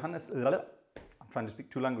 Johannes, I'm trying to speak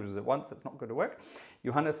 2 languages at once. That's not going to work.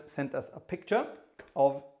 Johannes sent us a picture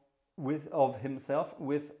of himself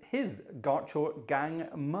with his Gartshore gang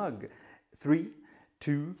mug. 3,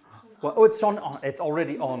 2, 1. Oh, it's on. Oh, it's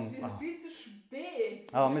already on.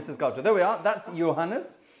 Oh, Mrs. Gartshore. There we are. That's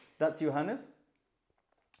Johannes. That's Johannes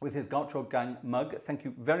with his Gartshore gang mug. Thank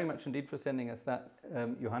you very much indeed for sending us that,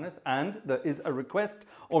 Johannes. And there is a request,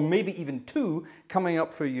 or maybe even 2, coming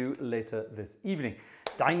up for you later this evening.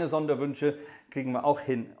 Deine Sonderwünsche kriegen wir auch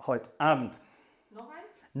hin heute Abend.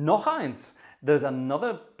 Noch eins. There's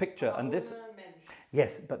another picture, and this...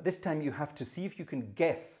 Yes, but this time you have to see if you can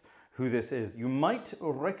guess who this is. You might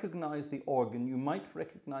recognize the organ, you might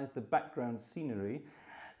recognize the background scenery.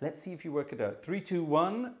 Let's see if you work it out. 3, 2,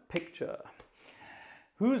 1, picture.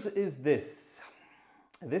 Whose is this?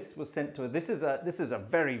 This was sent to... This is a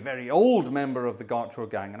very, very old member of the Gartshore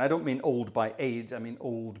gang. And I don't mean old by age, I mean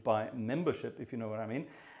old by membership, if you know what I mean.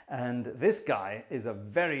 And this guy is a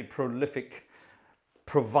very prolific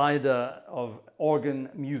provider of organ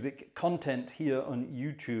music content here on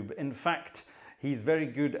YouTube. In fact, he's very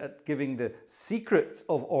good at giving the secrets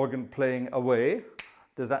of organ playing away.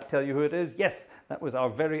 Does that tell you who it is? Yes, that was our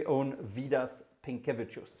very own Vidas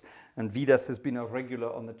Pinkevicius. And Vidas has been a regular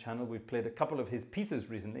on the channel. We've played a couple of his pieces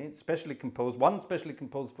recently, specially composed. One specially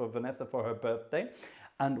composed for Vanessa for her birthday,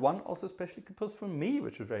 and one also specially composed for me,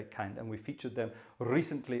 which was very kind. And we featured them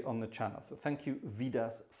recently on the channel. So thank you,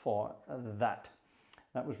 Vidas, for that.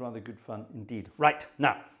 That was rather good fun indeed. Right,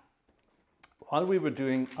 now, while we were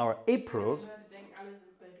doing our Aprils, Leute denken, alles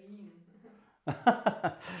ist bei Rien.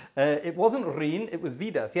 it wasn't Rien, it was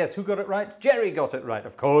Vidas. Yes, who got it right? Jerry got it right.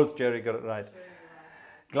 Of course, Jerry got it right.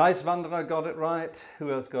 Gleiswanderer got it right.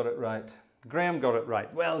 Who else got it right? Graham got it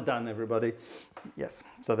right. Well done, everybody. Yes,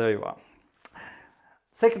 so there you are.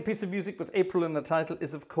 Second piece of music with April in the title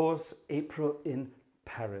is, of course, April in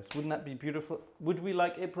Paris. Wouldn't that be beautiful? Would we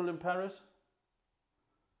like April in Paris?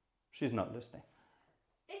 She's not listening.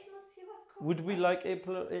 Ich muss hier was gucken. Would we like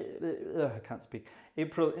April? I can't speak.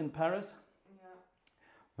 April in Paris?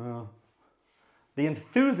 Ja. The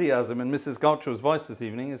enthusiasm in Mrs. Gartshore's voice this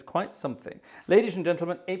evening is quite something. Ladies and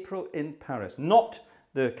gentlemen, April in Paris. Not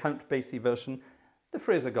the Count Basie version, the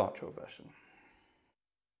Fraser Gartshore version.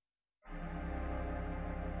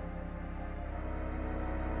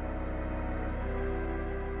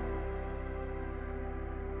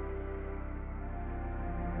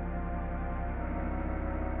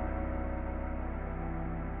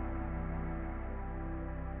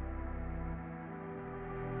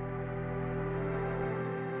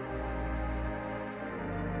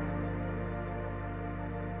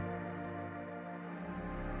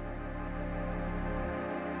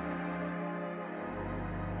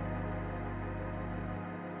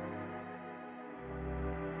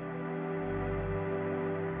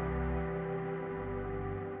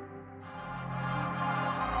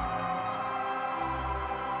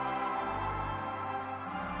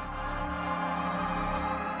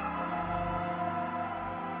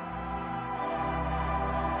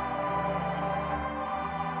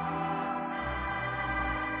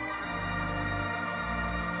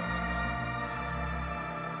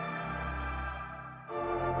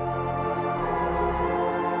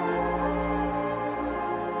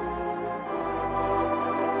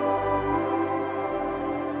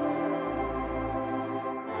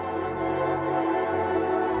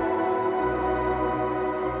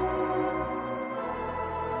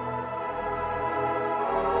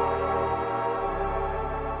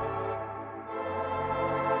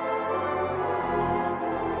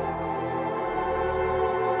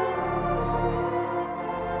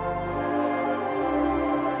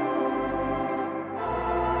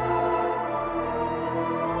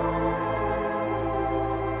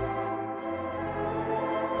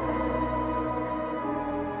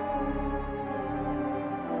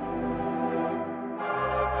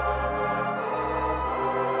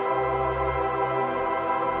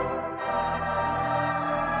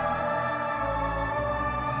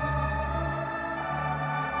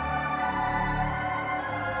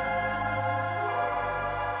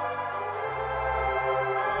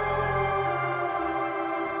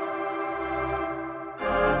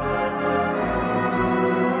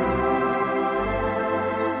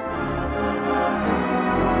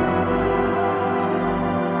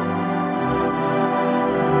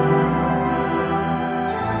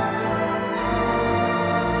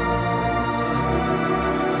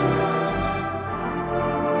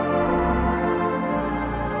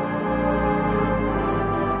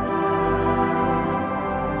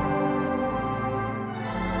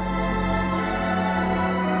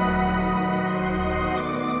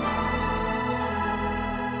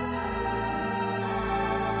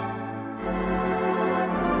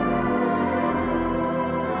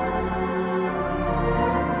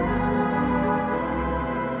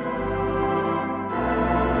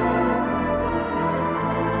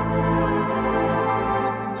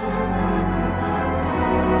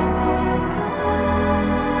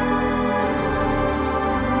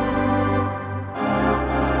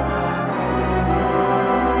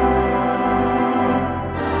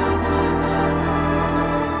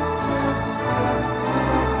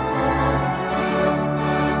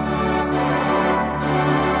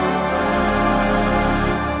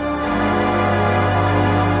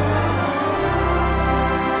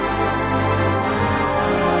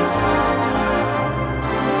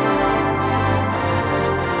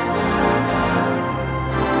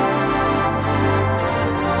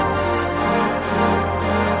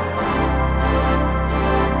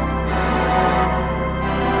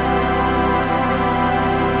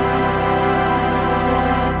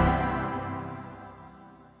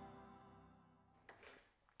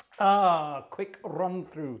 Quick run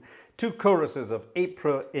through 2 choruses of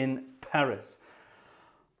April in Paris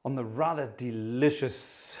on the rather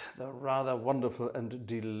delicious, the rather wonderful and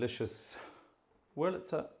delicious, well,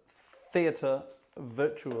 it's a theatre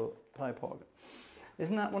virtual pipe organ.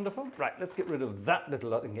 Isn't that wonderful? Right, let's get rid of that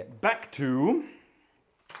little lot and get back to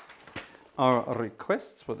our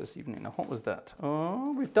requests for this evening. Now, what was that?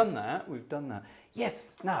 Oh, we've done that.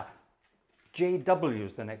 Yes, now, JW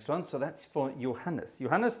is the next one, so that's for Johannes.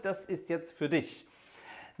 Johannes, das ist jetzt für dich.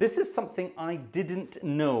 This is something I didn't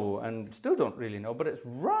know and still don't really know, but it's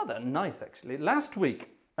rather nice actually. Last week,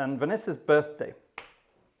 on Vanessa's birthday,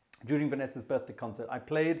 during Vanessa's birthday concert, I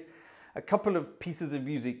played a couple of pieces of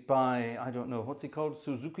music by, I don't know, what's he called?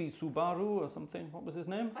 Suzuki Subaru or something? What was his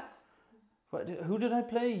name? What? Who did I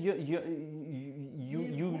play?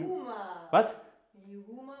 What?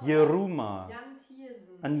 Jeruma.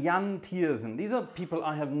 And Jan Tiersen. These are people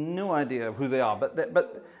I have no idea who they are, but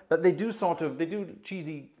they do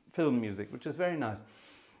cheesy film music, which is very nice.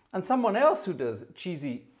 And someone else who does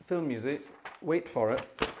cheesy film music, wait for it,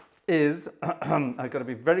 is, I've got to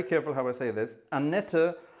be very careful how I say this,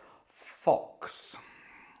 Annette Fox.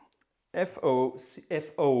 F-O-C-K-S.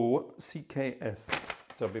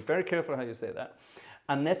 So be very careful how you say that.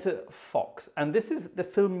 Annette Fox. And this is the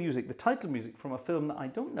film music, the title music from a film that I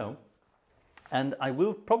don't know. And I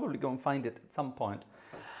will probably go and find it at some point.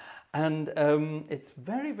 And it's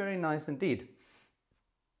very, very nice indeed.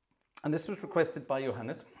 And this was requested by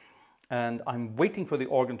Johannes. And I'm waiting for the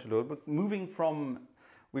organ to load. But moving from,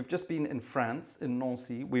 we've just been in France, in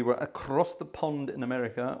Nancy. We were across the pond in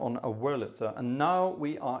America on a Wurlitzer. And now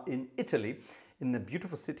we are in Italy, in the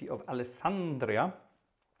beautiful city of Alessandria,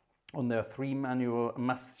 on their 3-manual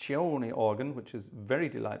Mascione organ, which is very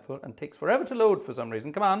delightful and takes forever to load for some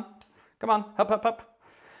reason. Come on. Come on, up.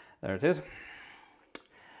 There it is.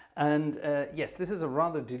 And yes, this is a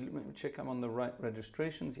rather, let me check I'm on the right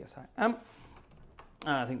registrations. Yes, I am.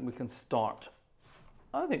 I think we can start.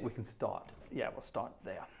 Yeah, we'll start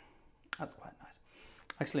there. That's quite nice.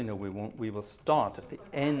 Actually, no, we won't. We will start at the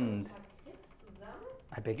end.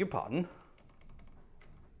 I beg your pardon?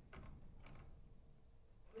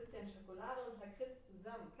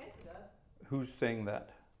 Who's saying that?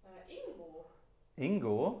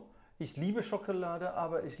 Ingo? Ich liebe Schokolade,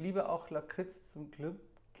 aber ich liebe auch Lakritz zum Glück.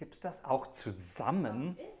 Gibt's das auch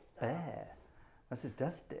zusammen? Bäh. Was ist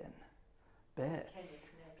das denn? Bäh.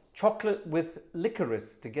 Chocolate with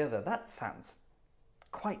licorice together. That sounds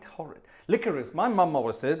quite horrid. Licorice. My mum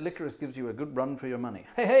always said licorice gives you a good run for your money.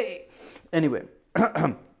 Hey, hey. Anyway.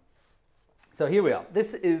 So here we are.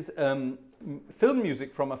 This is film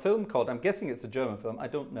music from a film called, I'm guessing it's a German film, I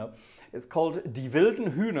don't know. It's called Die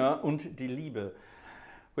wilden Hühner und die Liebe,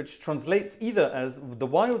 which translates either as The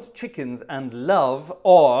Wild Chickens and Love,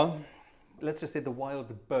 or let's just say The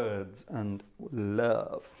Wild Birds and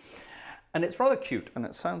Love. And it's rather cute, and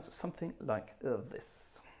it sounds something like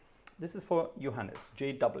this. This is for Johannes,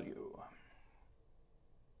 JW.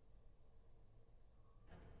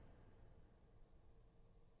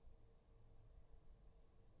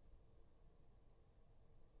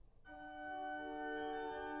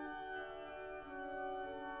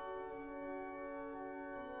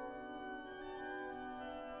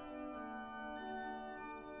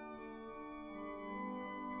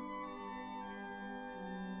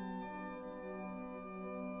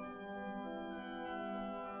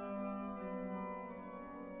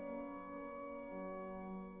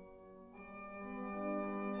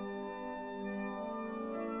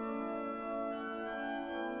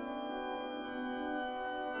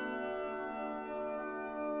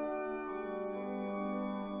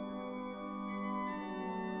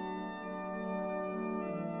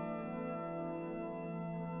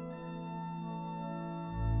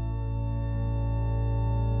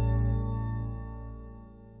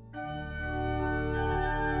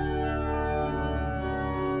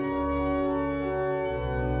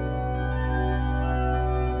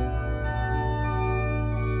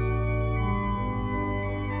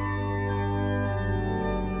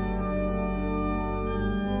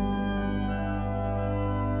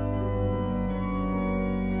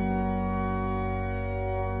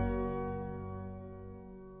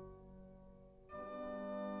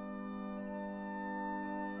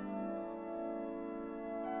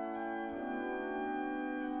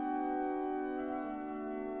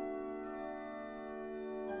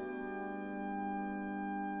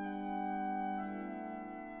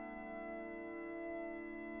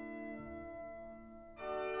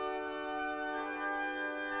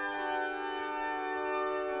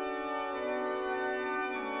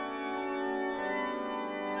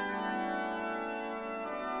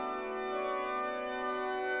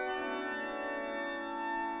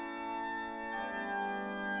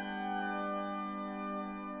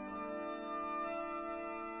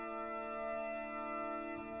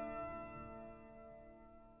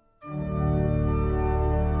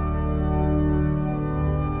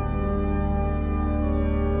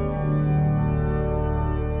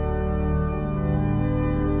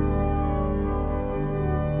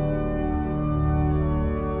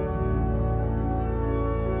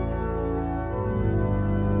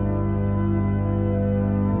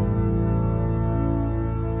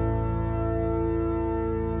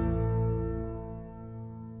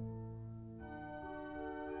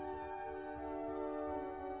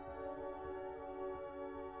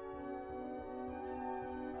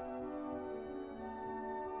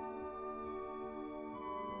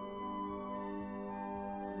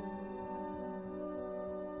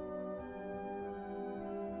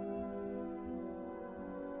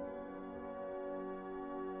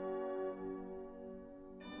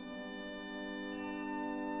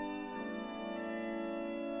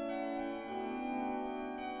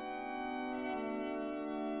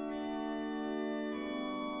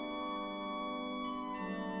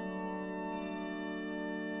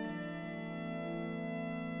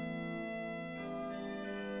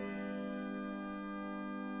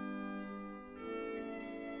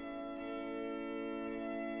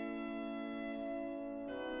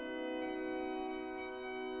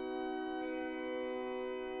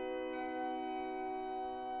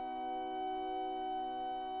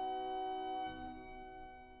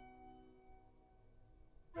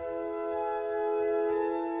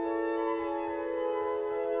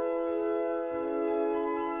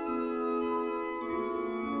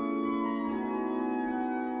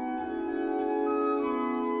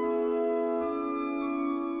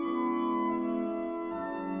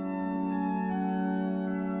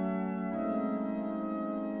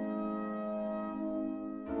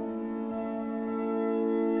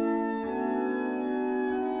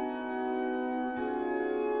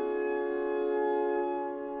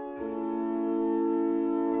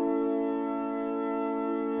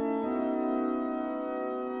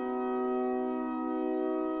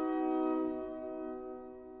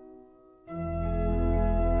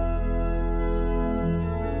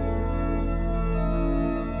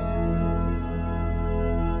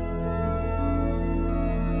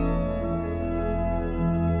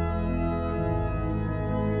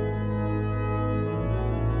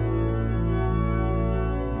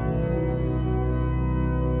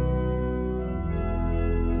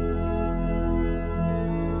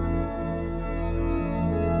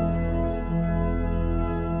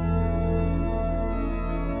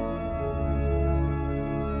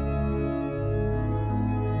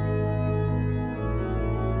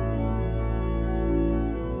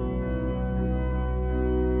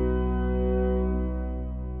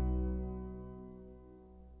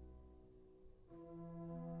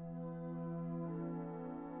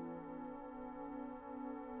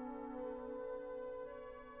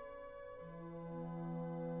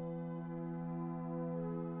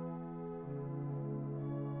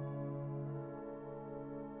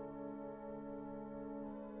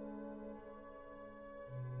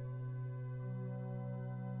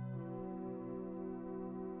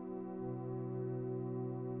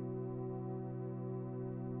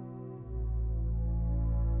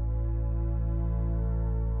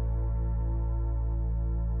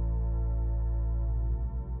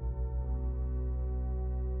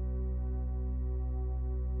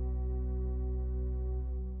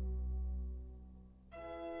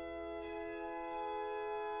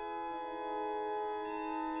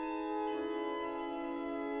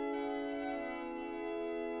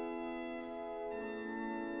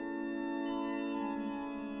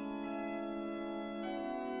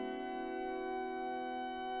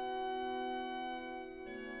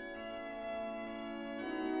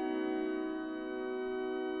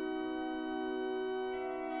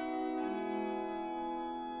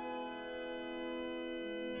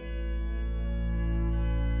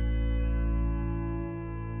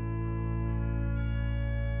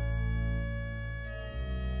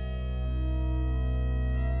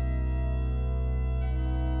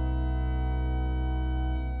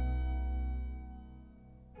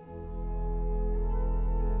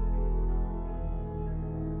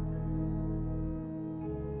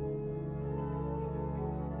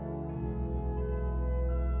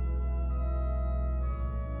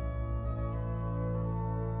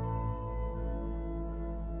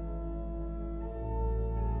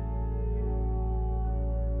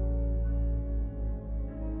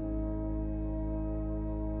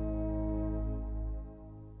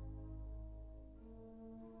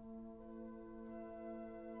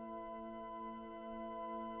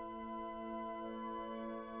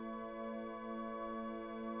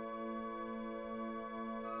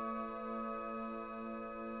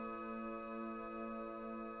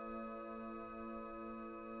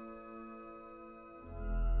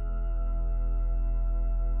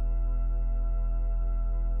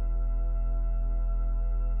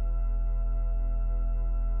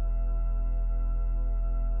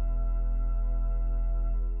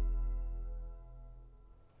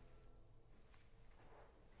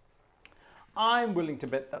 I'm willing to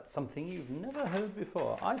bet that's something you've never heard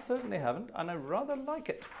before. I certainly haven't, and I rather like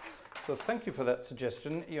it. So thank you for that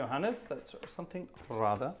suggestion, Johannes. That's something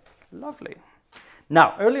rather lovely.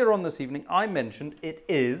 Now, earlier on this evening, I mentioned it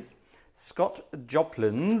is Scott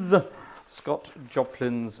Joplin's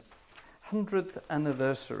 100th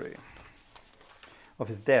anniversary of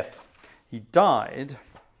his death. He died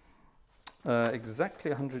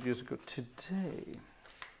exactly 100 years ago today.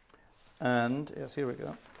 And, yes, here we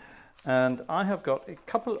go. And I have got a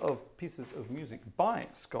couple of pieces of music by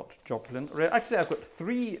Scott Joplin. Actually, I've got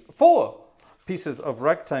 4 pieces of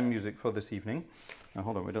ragtime music for this evening. Now,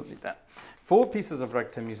 hold on, we don't need that. 4 pieces of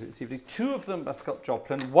ragtime music this evening. 2 of them by Scott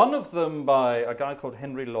Joplin, 1 of them by a guy called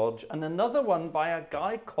Henry Lodge, and another one by a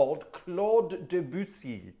guy called Claude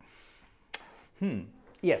Debussy.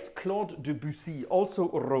 Yes, Claude Debussy also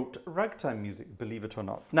wrote ragtime music, believe it or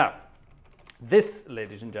not. Now, this,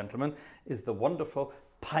 ladies and gentlemen, is the wonderful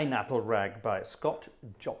Pineapple Rag by Scott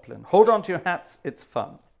Joplin. Hold on to your hats, it's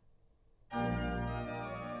fun.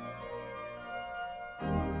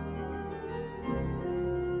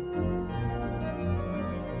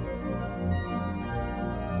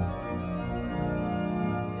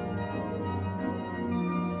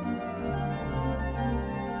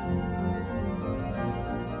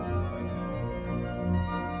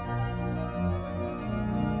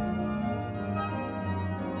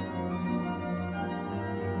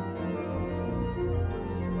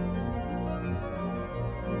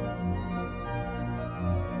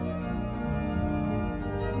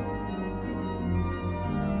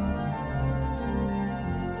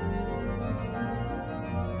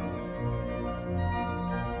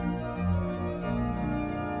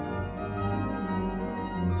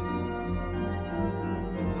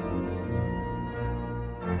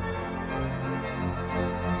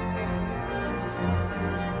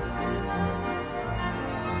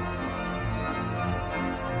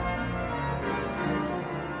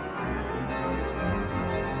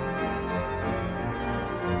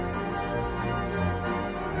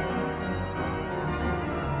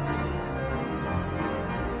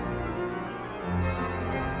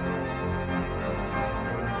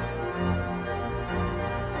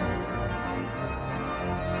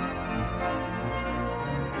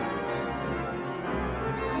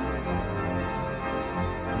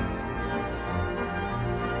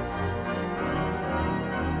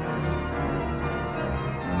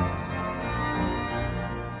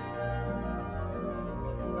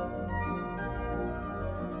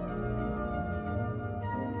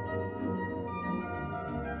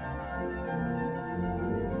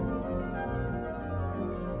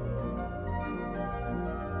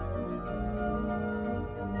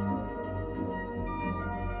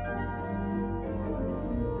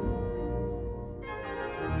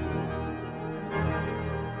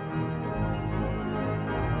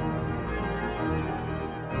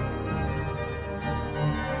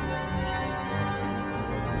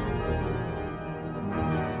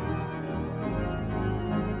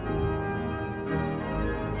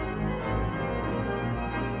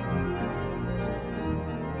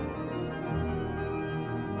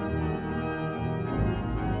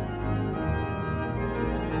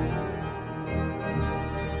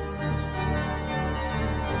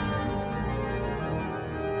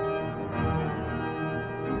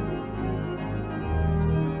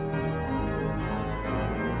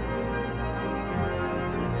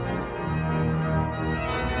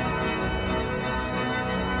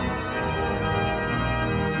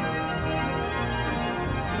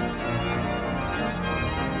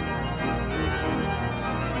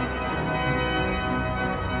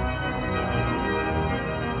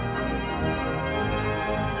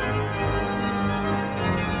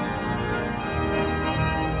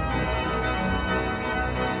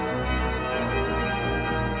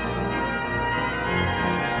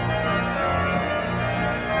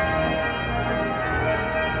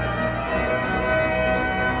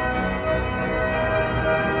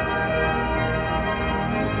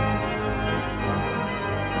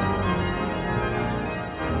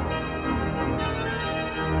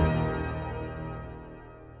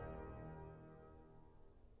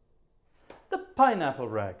 Pineapple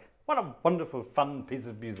Rag. What a wonderful, fun piece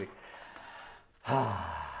of music.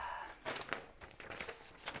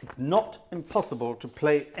 It's not impossible to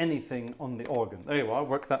play anything on the organ. There you are,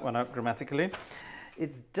 work that one out grammatically.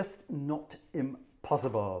 It's just not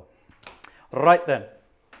impossible. Right then.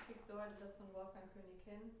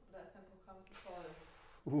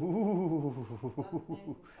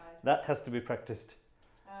 Ooh, that has to be practiced.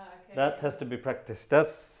 Okay. That has to be practiced.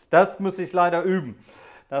 Das muss ich leider üben.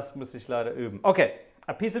 Das muss ich leider üben. Okay,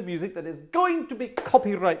 a piece of music that is going to be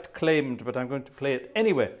copyright claimed, but I'm going to play it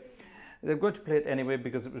anyway. I'm going to play it anyway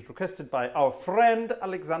because it was requested by our friend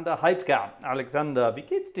Alexander Heidgar. Alexander, wie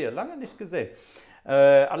geht's dir? Lange nicht gesehen.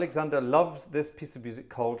 Alexander loves this piece of music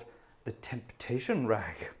called The Temptation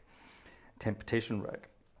Rag. Temptation Rag.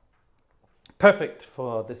 Perfect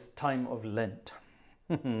for this time of Lent.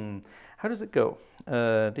 How does it go?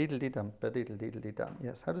 Deedle-dee-dum, ba-deedle-deedle-dee-dum.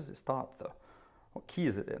 Yes, how does it start though? What key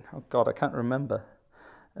is it in? Oh God, I can't remember.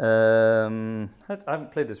 I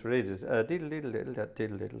haven't played this for ages. Yeah,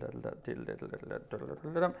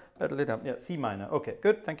 C minor. Okay,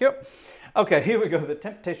 good, thank you. Okay, here we go. The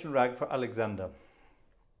Temptation Rag for Alexander.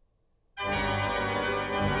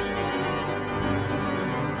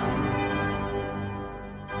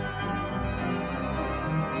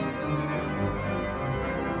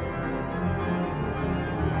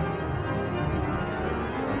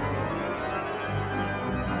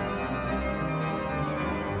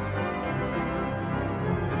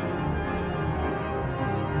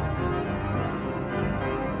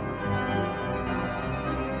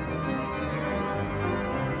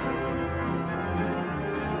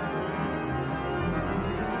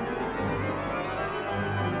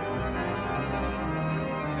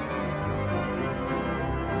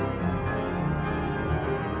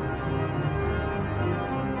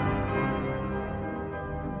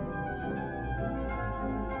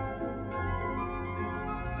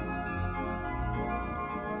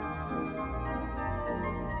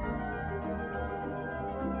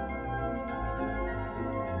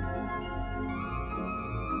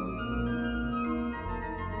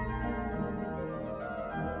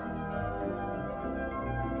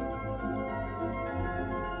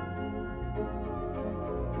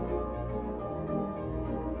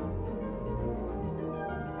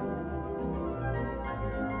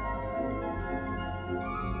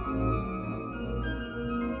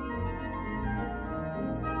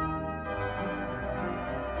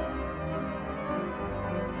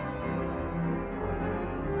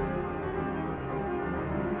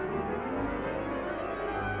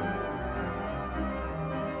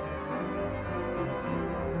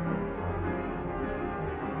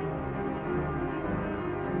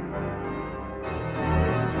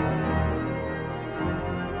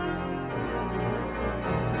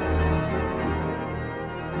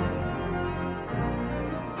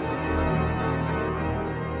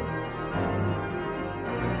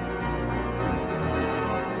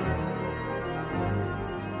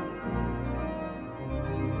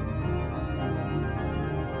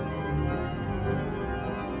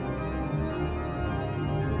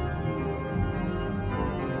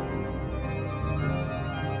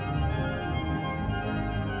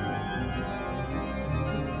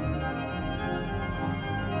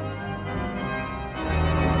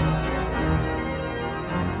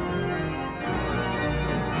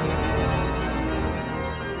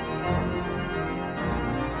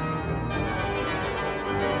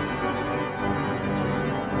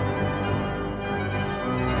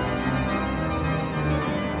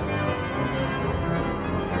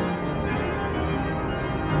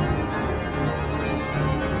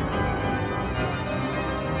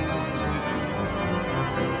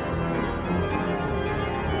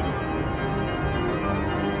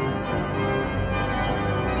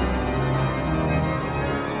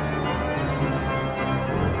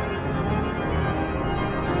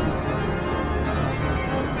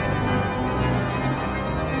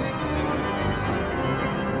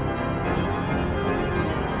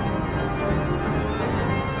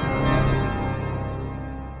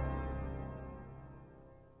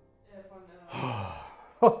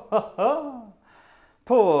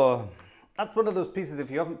 Poor. That's one of those pieces,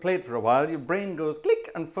 if you haven't played for a while, your brain goes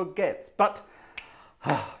click and forgets. But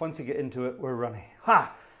once you get into it, we're running.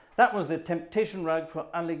 Ha! That was the Temptation Rag for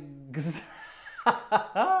Alex.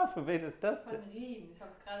 Für wen ist das denn? Von Rien, ich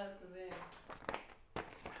hab's gerade erst gesehen.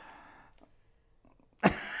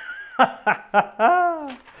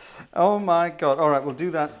 Oh my God. All right, we'll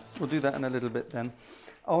do that. We'll do that in a little bit then.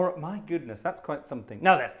 Oh my goodness, that's quite something.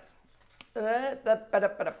 Now then.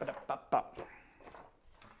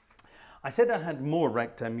 I said I had more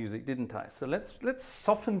ragtime music, didn't I? So let's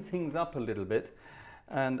soften things up a little bit.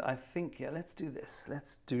 And I think, yeah, let's do this.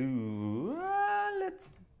 Let's do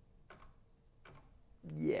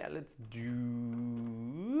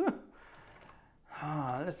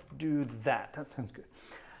that. That sounds good.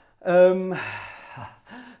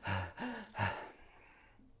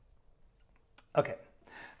 Okay.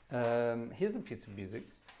 Here's a piece of music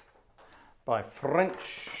by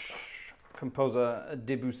French composer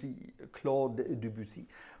Debussy, Claude Debussy,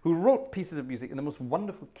 who wrote pieces of music in the most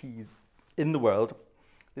wonderful keys in the world.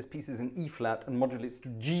 This piece is in E flat and modulates to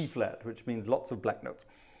G flat, which means lots of black notes.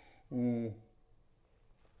 And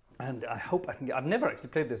I hope I can get, I've never actually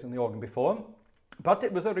played this on the organ before, but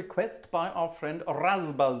it was a request by our friend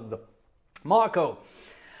Razbaz, Marco.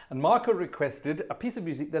 And Marco requested a piece of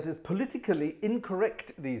music that is politically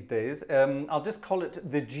incorrect these days. I'll just call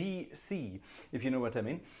it the GC, if you know what I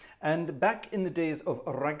mean. And back in the days of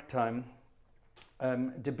Ragtime,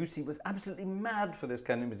 Debussy was absolutely mad for this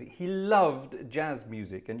kind of music. He loved jazz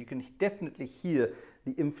music, and you can definitely hear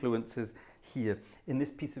the influences here in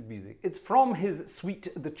this piece of music. It's from his suite,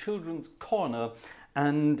 The Children's Corner,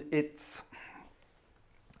 and it's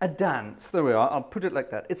a dance. There we are. I'll put it like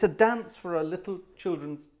that. It's a dance for a little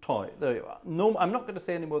children's toy. There you are. No, I'm not going to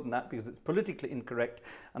say any more than that because it's politically incorrect,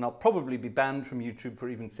 and I'll probably be banned from YouTube for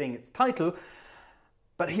even saying its title,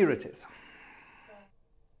 but here it is.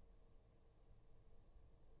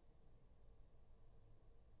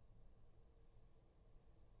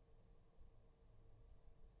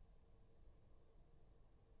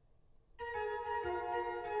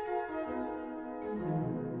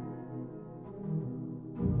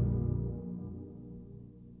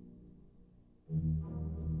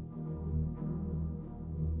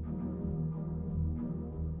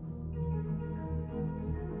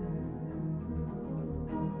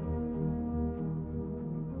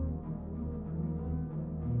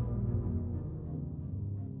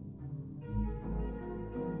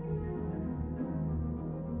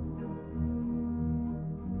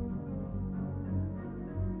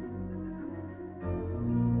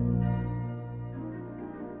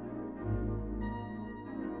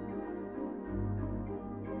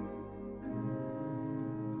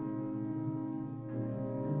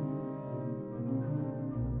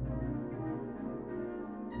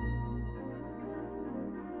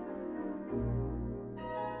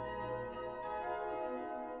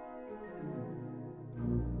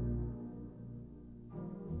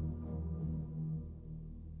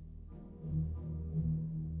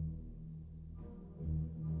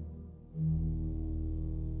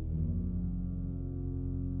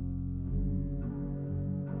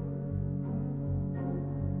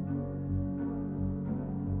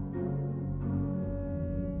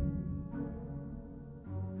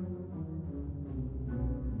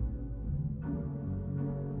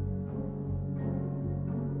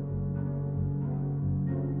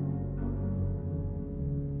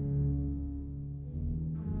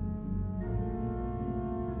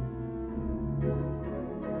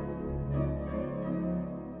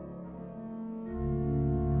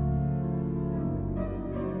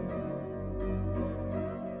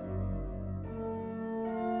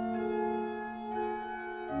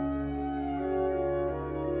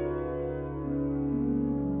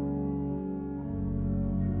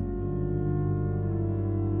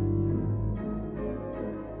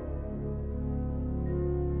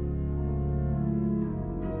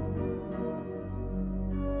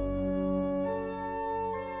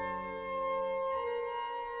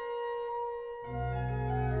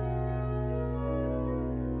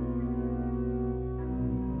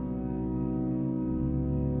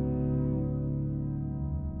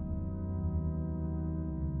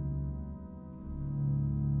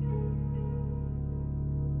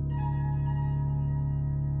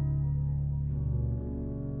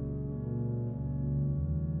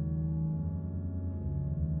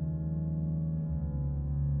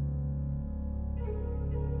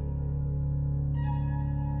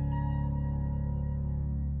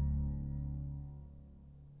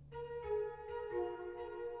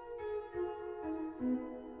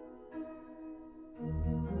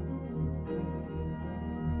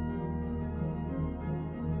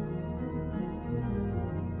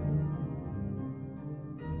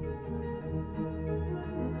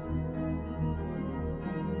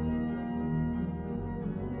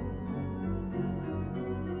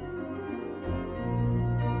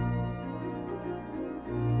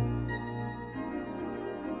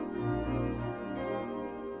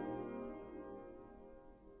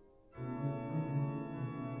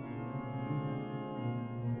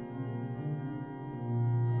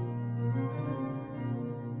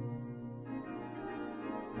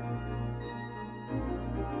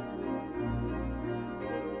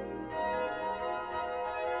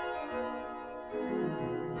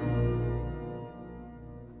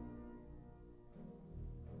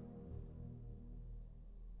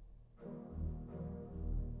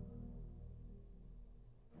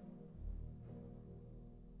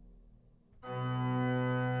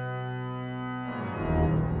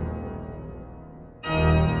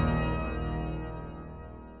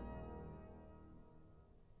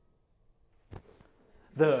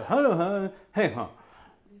 The ha ha hey ha.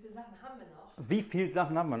 Wie viele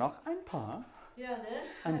Sachen haben wir noch? Ein paar. Ja, ne?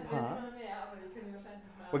 Ein Es werden paar. immer mehr, aber die können wir wahrscheinlich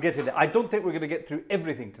nicht mehr. We'll get to that. I don't think we're going to get through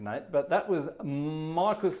everything tonight, but that was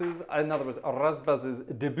Marcus's, in other words, Rasbaz's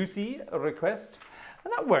Debussy request.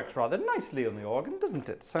 And that works rather nicely on the organ, doesn't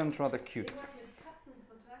it? Sounds rather cute. Irgendwas mit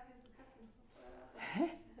Katzenfutter, kennst du Katzenfutter? Hä?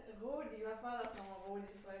 Rodi, was war das nochmal, Rodi?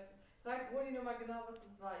 Ich weiß nicht. Sag Rodi nur mal genau, was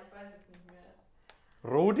das war. Ich weiß es nicht mehr.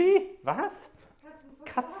 Rodi? Was? Katzenfutter?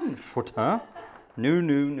 Katzenfutter? No,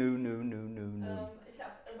 no, no, no, no, no, no. Ich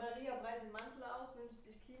habe Maria breiten Mantel aus, wünscht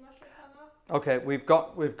sich Klimaschützer noch. Okay, we've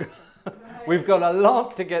got a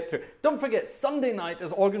lot to get through. Don't forget, Sunday night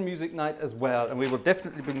is organ music night as well, and we will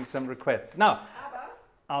definitely bring you some requests. Now,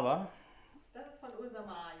 aber das ist von Ursa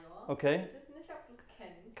Major. Okay. Ich weiß nicht, ob du es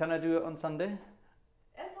kennst. Can I do it on Sunday?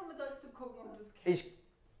 Erstmal sollst du gucken, ob du es kennst.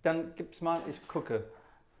 Dann gib's mal, ich gucke.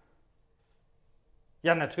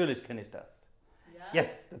 Ja, natürlich kenne ich das. Ja?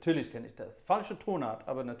 Yes, natürlich kenne ich das. Falsche Tonart,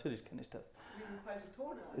 aber natürlich kenne ich das. Wieso falsche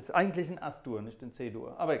Tonart? Ist eigentlich ein As-Dur, nicht ein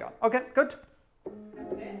C-Dur. Aber egal. Okay, gut.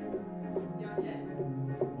 Okay. Ja, und jetzt?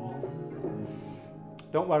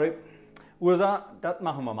 Don't worry. Ursa, das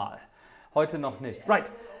machen wir mal. Heute noch nicht. Right.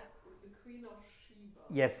 The Queen of Sheba.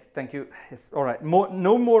 Yes, thank you. Yes. All right.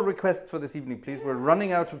 No more requests for this evening, please. We're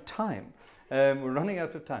running out of time.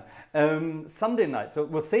 Sunday night. So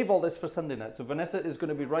we'll save all this for Sunday night. So Vanessa is going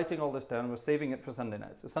to be writing all this down. We're saving it for Sunday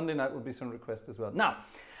night. So Sunday night will be some requests as well. Now,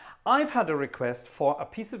 I've had a request for a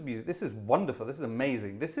piece of music. This is wonderful. This is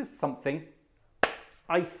amazing. This is something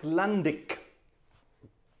Icelandic.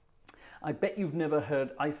 I bet you've never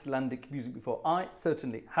heard Icelandic music before. I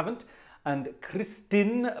certainly haven't. And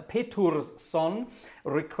Kristin Petursson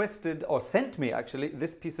requested, or sent me actually,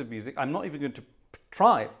 this piece of music. I'm not even going to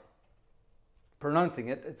try pronouncing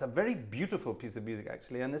it. It's a very beautiful piece of music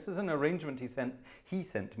actually, and this is an arrangement he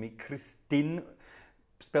sent me. Kristin,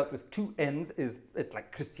 spelt with two N's, it's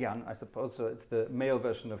like Christian, I suppose, so it's the male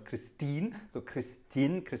version of Christine, so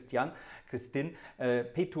Kristin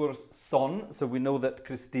Petursson, so we know that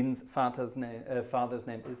Kristin's father's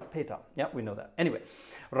name is Peter. Yeah, we know that. Anyway,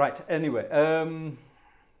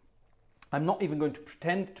 I'm not even going to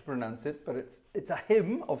pretend to pronounce it, but it's a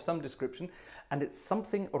hymn of some description, and it's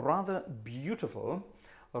something rather beautiful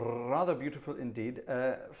indeed,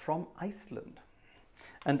 from Iceland.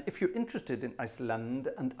 And if you're interested in Iceland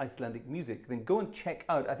and Icelandic music, then go and check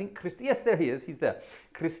out, I think yes, there he is, he's there.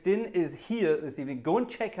 Kristin is here this evening. Go and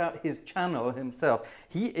check out his channel himself.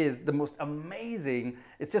 He is the most amazing,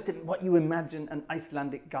 it's just what you imagine an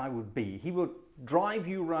Icelandic guy would be. He will drive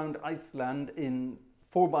you around Iceland in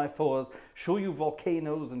 4x4s, show you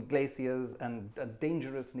volcanoes and glaciers and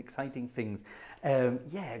dangerous and exciting things.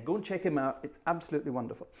 Yeah, go and check him out. It's absolutely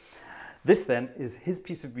wonderful. This then is his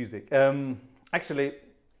piece of music. Actually,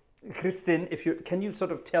 Kristin, can you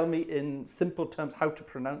sort of tell me in simple terms how to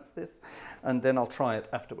pronounce this? And then I'll try it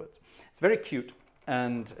afterwards. It's very cute,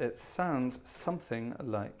 and it sounds something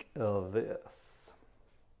like this.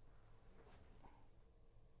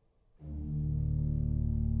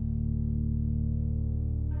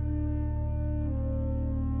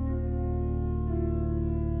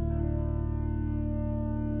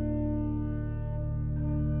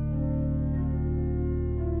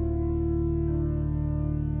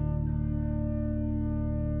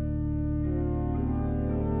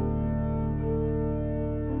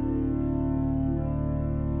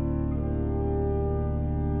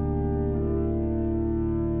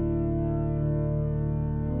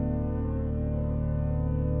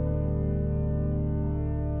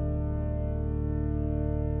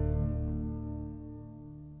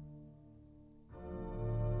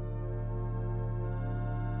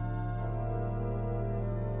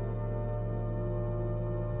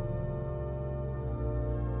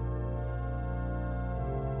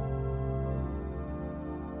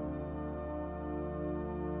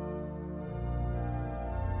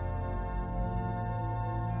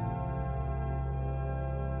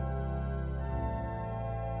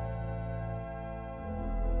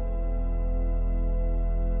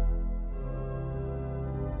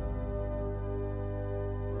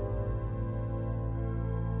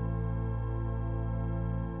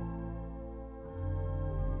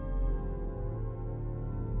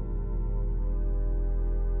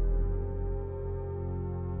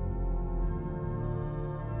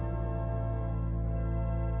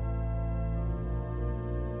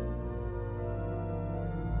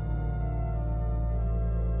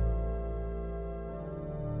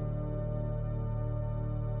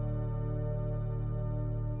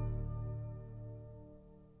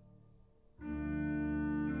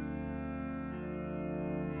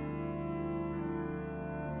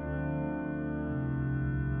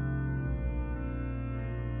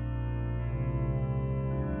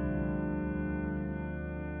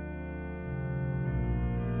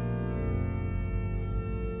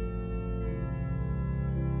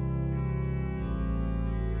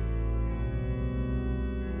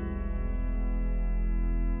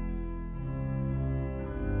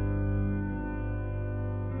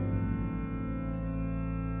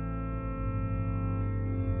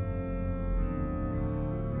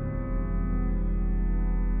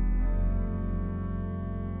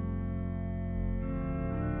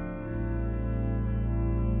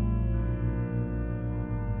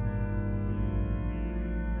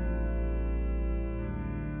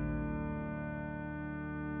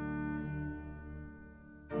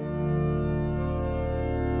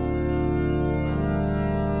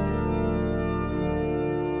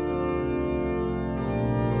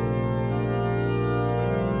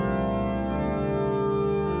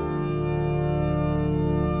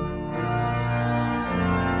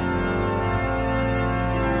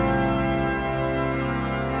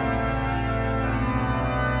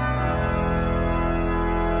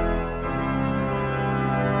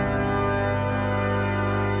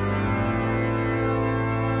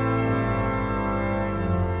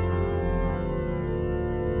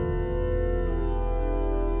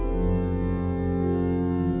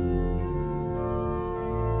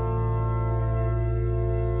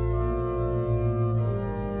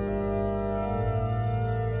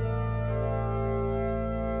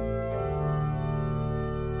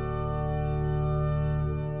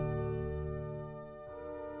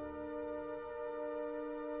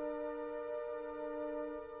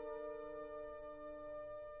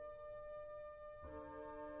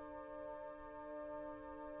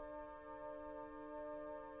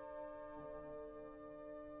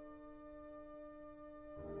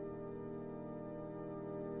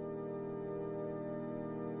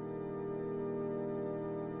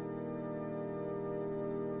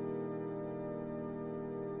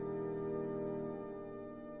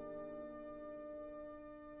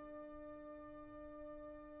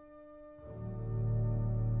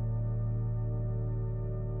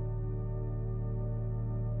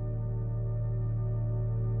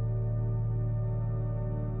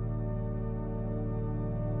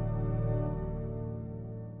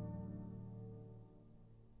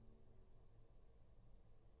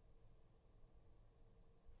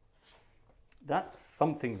 That's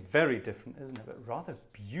something very different, isn't it? But rather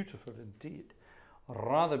beautiful indeed.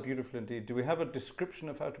 Rather beautiful indeed. Do we have a description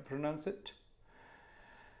of how to pronounce it?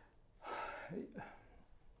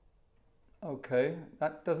 Okay,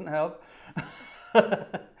 that doesn't help.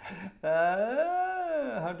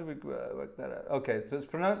 How do we work that out? Okay, so it's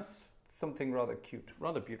pronounced something rather cute,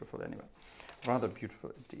 rather beautiful anyway. Rather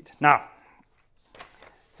beautiful indeed. Now,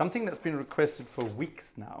 something that's been requested for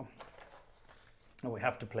weeks now, and we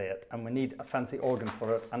have to play it, and we need a fancy organ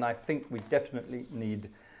for it, and I think we definitely need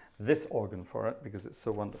this organ for it because it's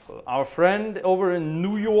so wonderful. Our friend over in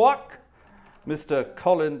New York, Mr.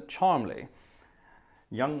 Colin Charmley,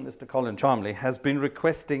 young Mr. Colin Charmley, has been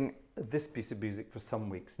requesting this piece of music for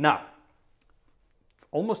some weeks. Now, it's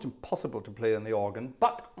almost impossible to play on the organ,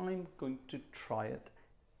 but I'm going to try it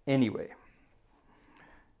anyway.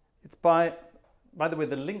 It's by the way,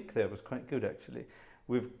 the link there was quite good actually.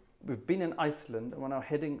 We've been in Iceland and we're now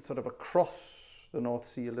heading sort of across the North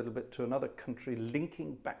Sea a little bit to another country,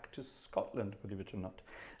 linking back to Scotland, believe it or not.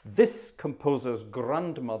 This composer's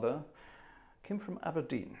grandmother came from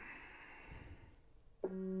Aberdeen.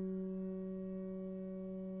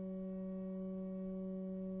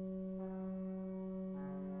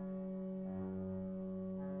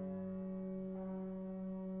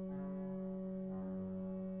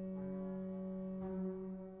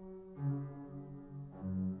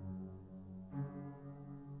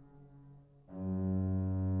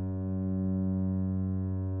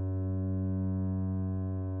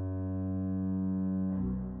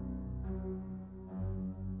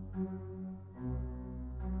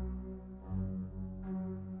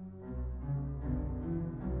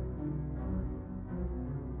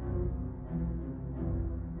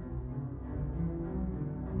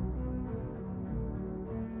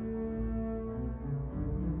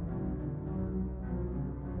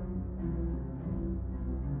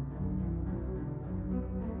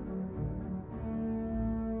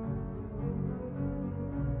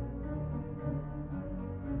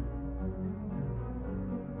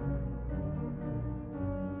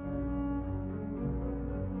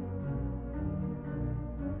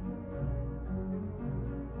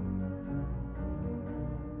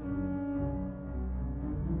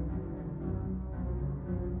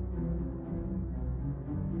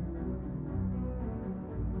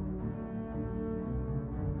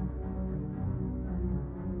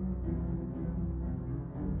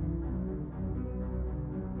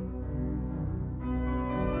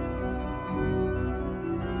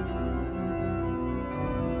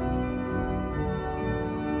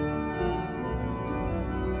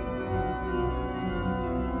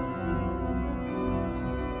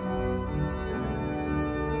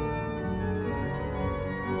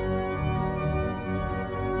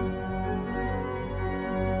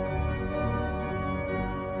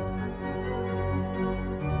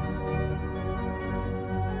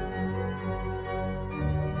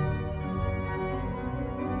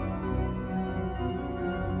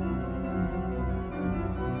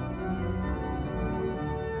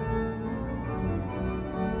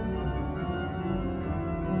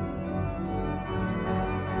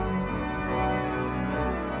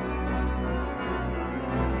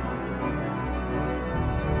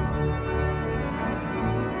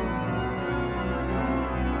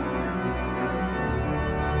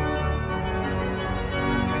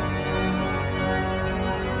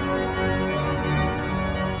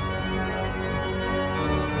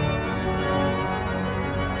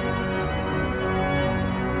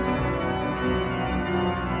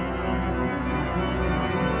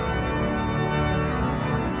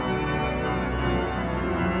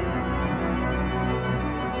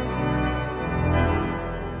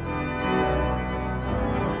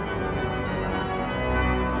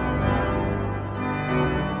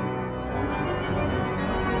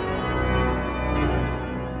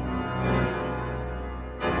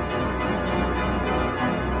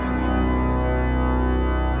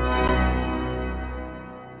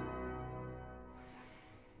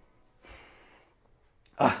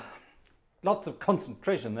 Lots of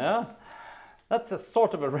concentration there. That's a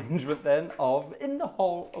sort of arrangement then of In the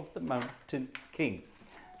Hall of the Mountain King.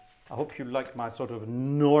 I hope you like my sort of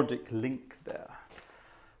Nordic link there.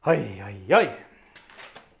 Hi, hi, hi.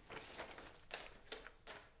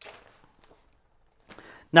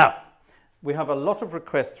 Now, we have a lot of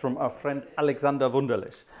requests from our friend Alexander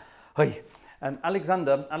Wunderlich. Hi. And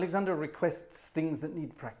Alexander requests things that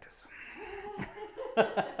need practice.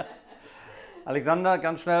 Alexander,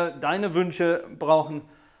 ganz schnell, deine Wünsche brauchen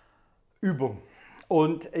Übung.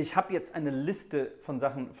 Und ich habe jetzt eine Liste von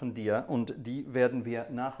Sachen von dir und die werden wir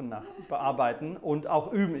nach und nach bearbeiten und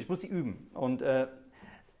auch üben. Ich muss die üben. Und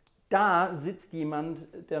da sitzt jemand,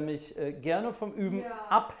 der mich gerne vom Üben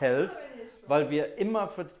abhält, weil wir immer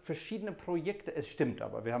für verschiedene Projekte, es stimmt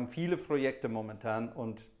aber, wir haben viele Projekte momentan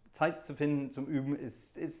und Zeit zu finden zum Üben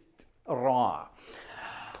ist rar.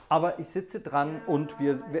 Aber ich sitze dran und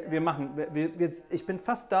wir machen, ich bin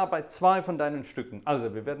fast da bei 2 von deinen Stücken.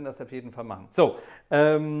 Also wir werden das auf jeden Fall machen. So,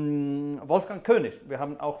 Wolfgang König, wir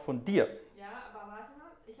haben auch von dir. Ja, aber warte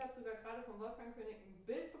mal, ich habe sogar gerade von Wolfgang König ein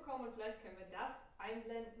Bild bekommen und vielleicht können wir das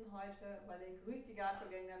einblenden heute, weil er grüßt die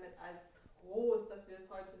Gartshore-Gang damit als Trost, dass wir es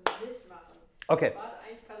heute nicht machen. Okay. Ich warte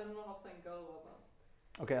eigentlich gerade nur noch auf sein Go, aber...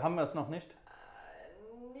 Okay, haben wir es noch nicht?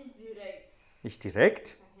 Nicht direkt. Nicht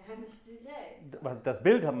direkt? Ja, nicht direkt. Das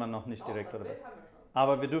Bild haben wir noch nicht direkt, das oder was? Bild haben wir schon.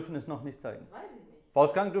 Aber wir dürfen es noch nicht zeigen. Das weiß ich nicht.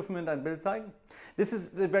 Wolfgang, dürfen wir dein Bild zeigen? This is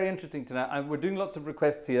very interesting tonight. We're doing lots of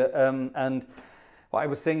requests here, and what I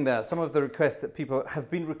was saying there, some of the requests that people have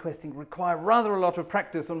been requesting require rather a lot of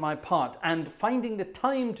practice on my part, and finding the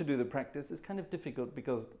time to do the practice is kind of difficult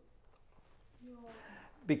because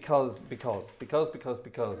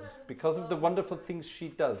of the wonderful things she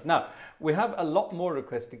does. Now, we have a lot more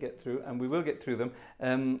requests to get through, and we will get through them,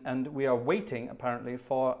 and we are waiting, apparently,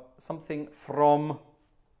 for something from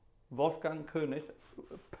Wolfgang König,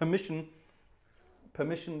 permission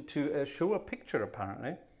to show a picture,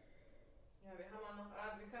 apparently. Ja, wir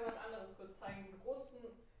können was anderes kurz zeigen.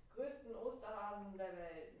 Größten Osterhasen der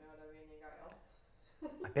Welt, mehr oder weniger.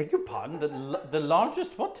 I beg your pardon, the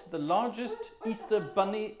largest what? The largest Easter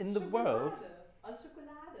bunny in the world? Aus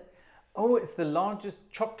Schokolade. Oh, it's the largest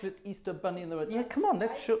chocolate Easter bunny in the world. Yeah, come on,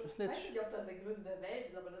 let's show. Ich weiß nicht, ob das der größte der Welt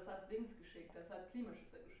ist, aber das hat Dings geschickt. Das hat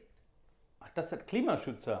Klimaschützer geschickt. Ach, das hat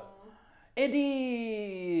Klimaschützer.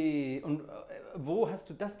 Eddie! Und wo hast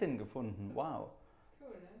du das denn gefunden? Wow. Cool,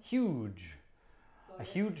 ne? Huge. So, A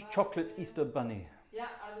huge chocolate Easter bunny. Ja,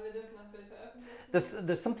 also wir dürfen das Bild veröffentlichen.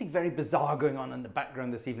 There's something very bizarre going on in the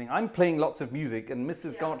background this evening. I'm playing lots of music and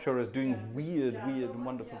Mrs. Gartshore is doing weird and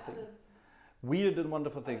wonderful things. Weird and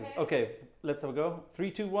wonderful things. Okay, let's have a go. 3,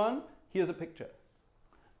 2, 1. Here's a picture.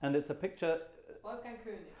 And it's a picture... Wolfgang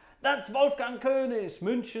König. That's Wolfgang König.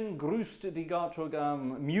 München grüßt die Gartshore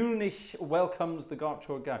Gang. Munich welcomes the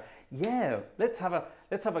Gartshore Gang. Yeah, let's have a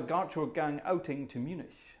Gartshore Gang outing to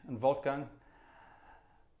Munich. And Wolfgang,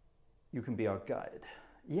 you can be our guide.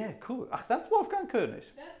 Yeah, cool. Ach, that's Wolfgang König.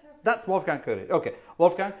 That's Wolfgang König. Okay,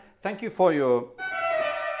 Wolfgang, thank you for your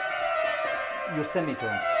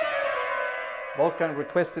semitones. Wolfgang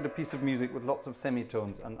requested a piece of music with lots of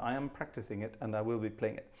semitones, and I am practicing it, and I will be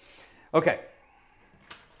playing it. Okay.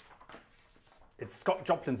 It's Scott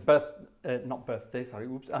Joplin's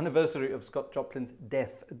anniversary of Scott Joplin's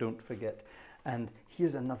death, don't forget. And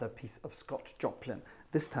here's another piece of Scott Joplin,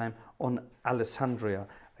 this time on Alessandria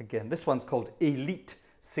again. This one's called Elite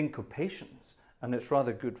Syncopations, and it's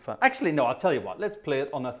rather good fun. Actually, no, I'll tell you what, let's play it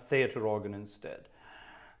on a theatre organ instead.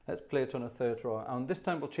 Let's play it on a theatre organ. And this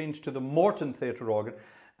time we'll change to the Morton theatre organ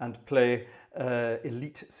and play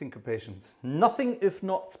Elite Syncopations. Nothing if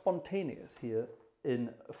not spontaneous here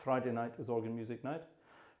in Friday night is organ music night.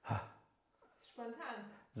 Spontan.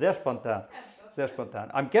 Sehr spontan. Sehr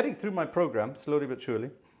spontan. I'm getting through my program slowly but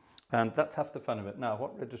surely, and that's half the fun of it. Now,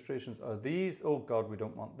 what registrations are these? Oh God, we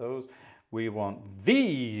don't want those. We want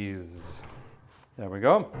these. There we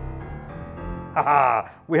go. Haha!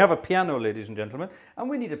 We have a piano, ladies and gentlemen, and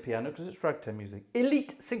we need a piano because it's ragtime music.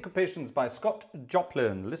 Elite Syncopations by Scott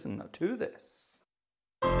Joplin. Listen to this.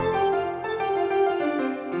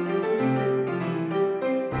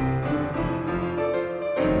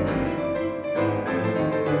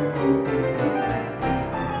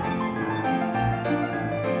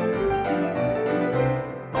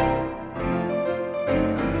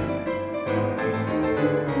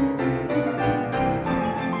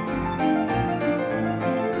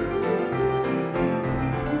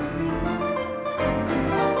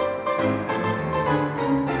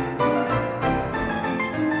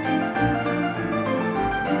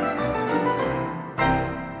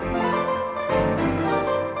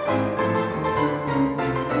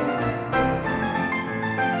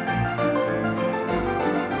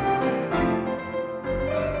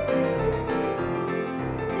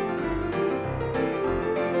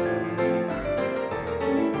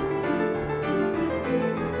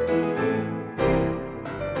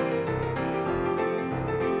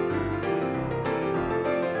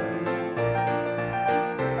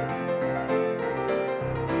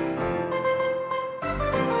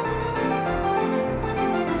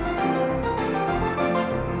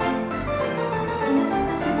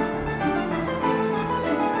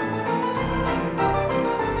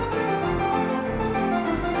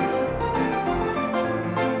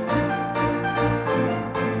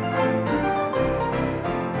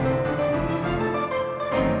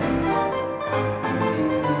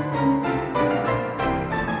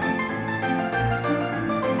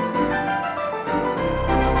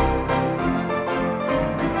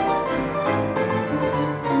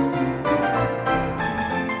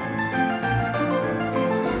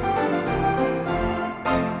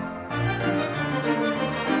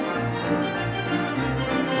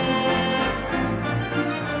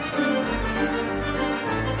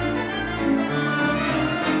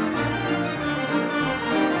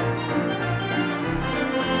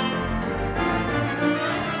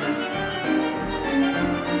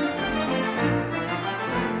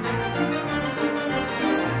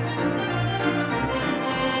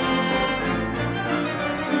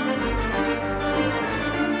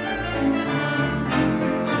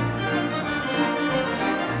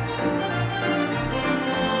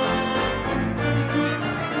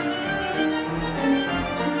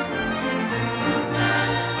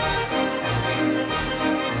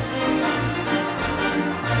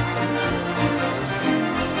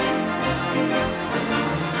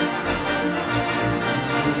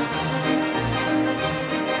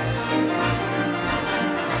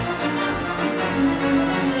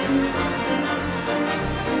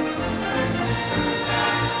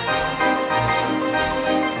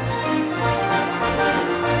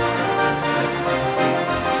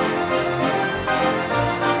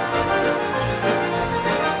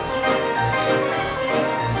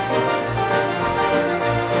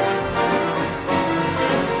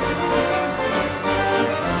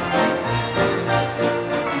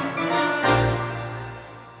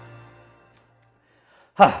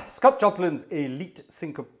 Scott Joplin's Elite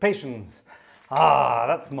Syncopations. Ah,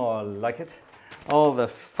 that's more like it. All the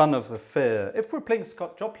fun of the fair. If we're playing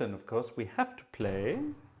Scott Joplin, of course, we have to play...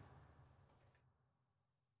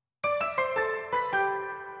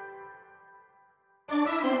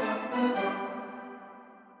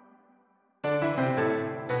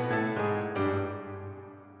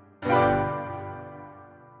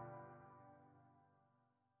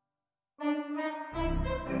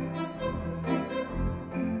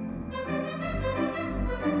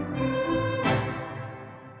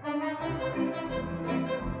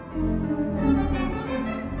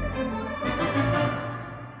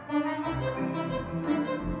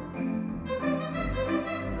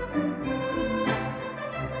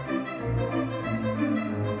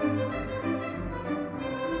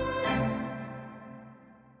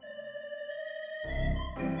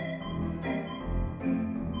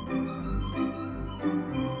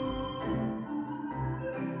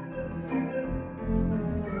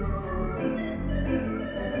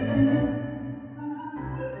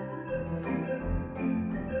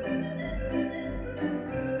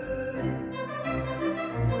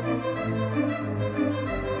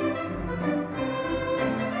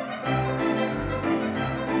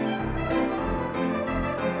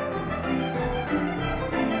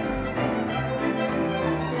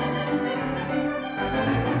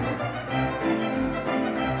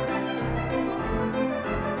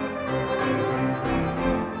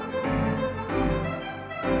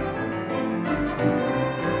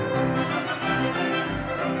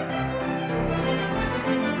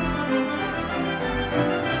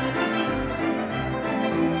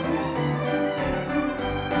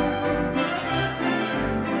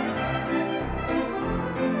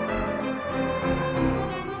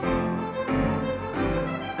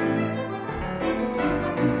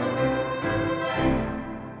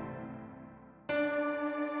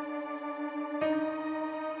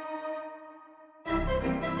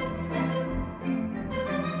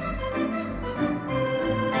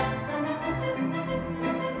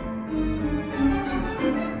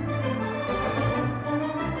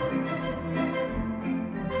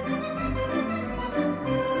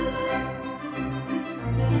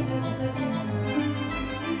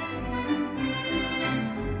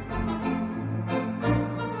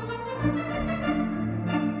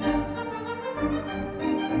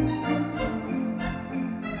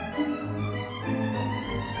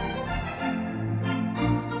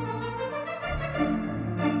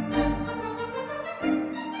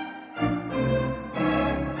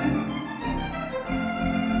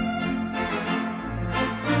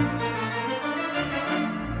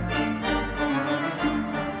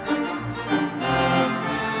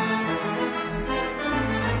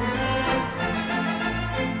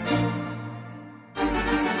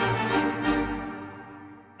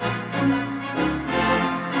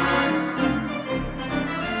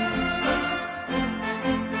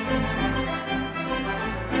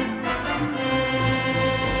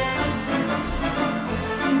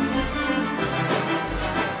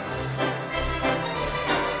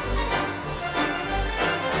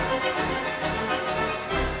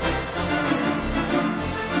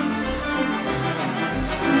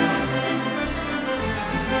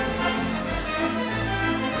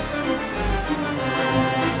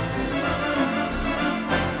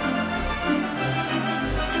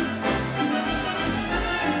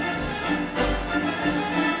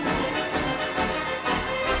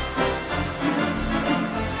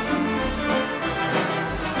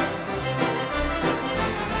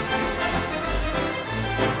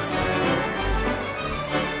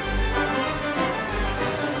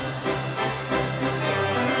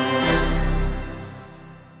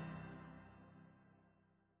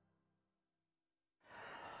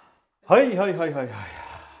 Hi, hi, hi, hi, hi.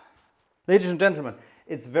 Ladies and gentlemen,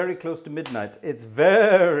 it's very close to midnight. It's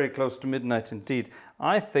very close to midnight indeed.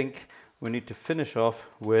 I think we need to finish off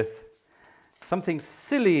with something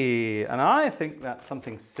silly. And I think that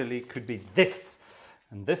something silly could be this.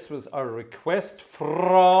 And this was a request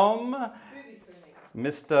from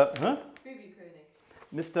Mr. Huh?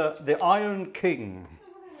 Mr. the Iron King.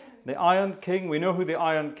 The Iron King, we know who the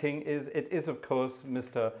Iron King is. It is, of course,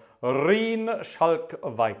 Mr. Rien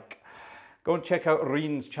Schalkwijk. Go and check out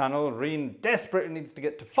Rien's channel. Rien desperately needs to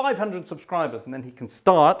get to 500 subscribers and then he can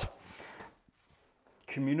start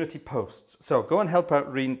community posts. So go and help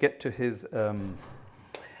out Rien get to his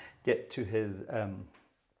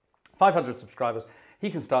 500 subscribers. He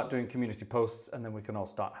can start doing community posts and then we can all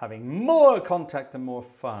start having more contact and more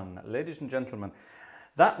fun. Ladies and gentlemen,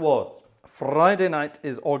 that was Friday night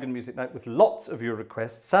is organ music night with lots of your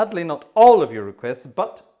requests. Sadly, not all of your requests,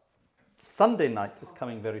 but Sunday night is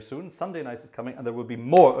coming very soon. Sunday night is coming, and there will be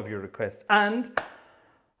more of your requests. And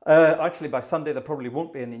actually, by Sunday there probably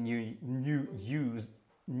won't be any new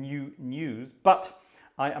news. But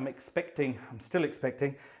I'm still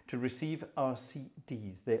expecting to receive our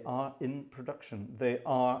CDs. They are in production. They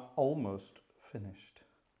are almost finished.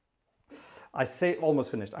 I say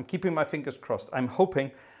almost finished. I'm keeping my fingers crossed. I'm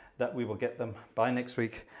hoping that we will get them by next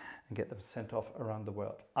week and get them sent off around the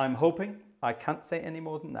world. I'm hoping. I can't say any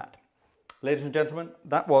more than that. Ladies and gentlemen,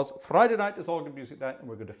 that was Friday Night is Organ Music Night, and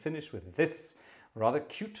we're going to finish with this rather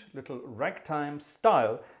cute little ragtime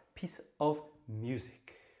style piece of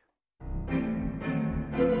music.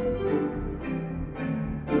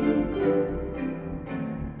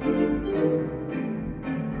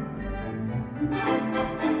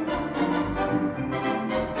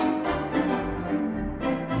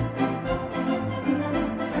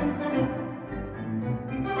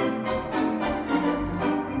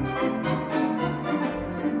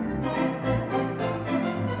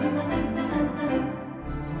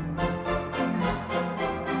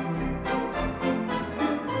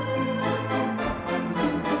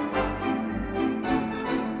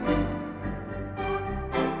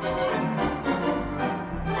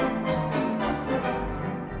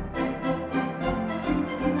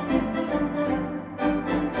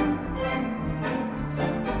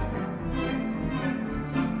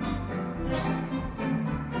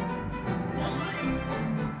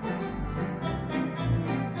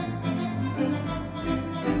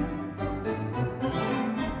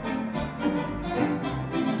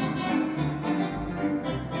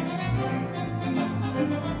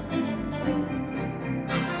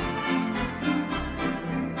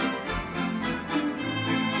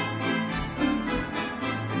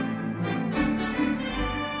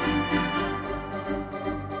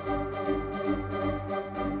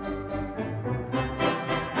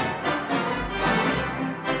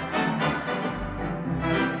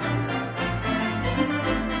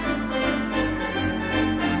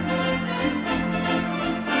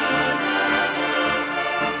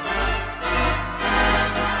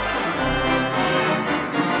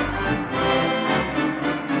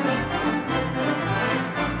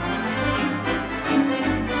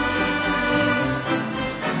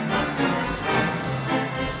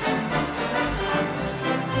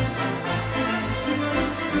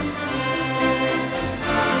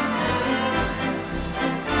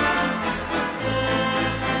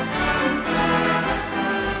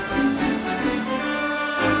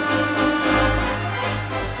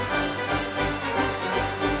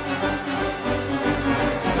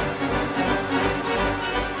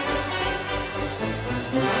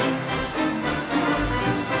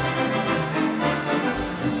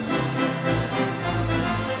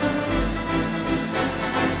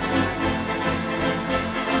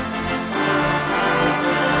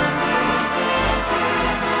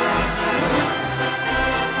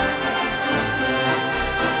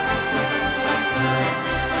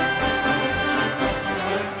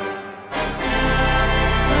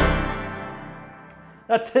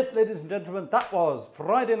 That's it, ladies and gentlemen. That was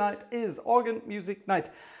Friday Night is Organ Music Night.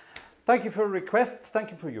 Thank you for requests.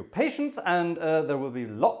 Thank you for your patience. And there will be a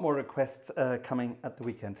lot more requests coming at the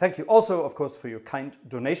weekend. Thank you also, of course, for your kind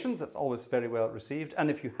donations. That's always very well received.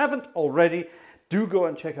 And if you haven't already, do go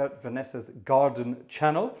and check out Vanessa's garden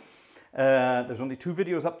channel. There's only 2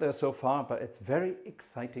 videos up there so far, but it's very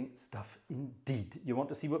exciting stuff indeed. You want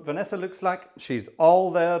to see what Vanessa looks like? She's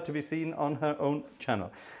all there to be seen on her own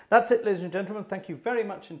channel. That's it, ladies and gentlemen. Thank you very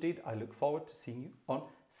much indeed. I look forward to seeing you on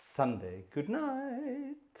Sunday. Good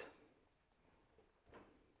night.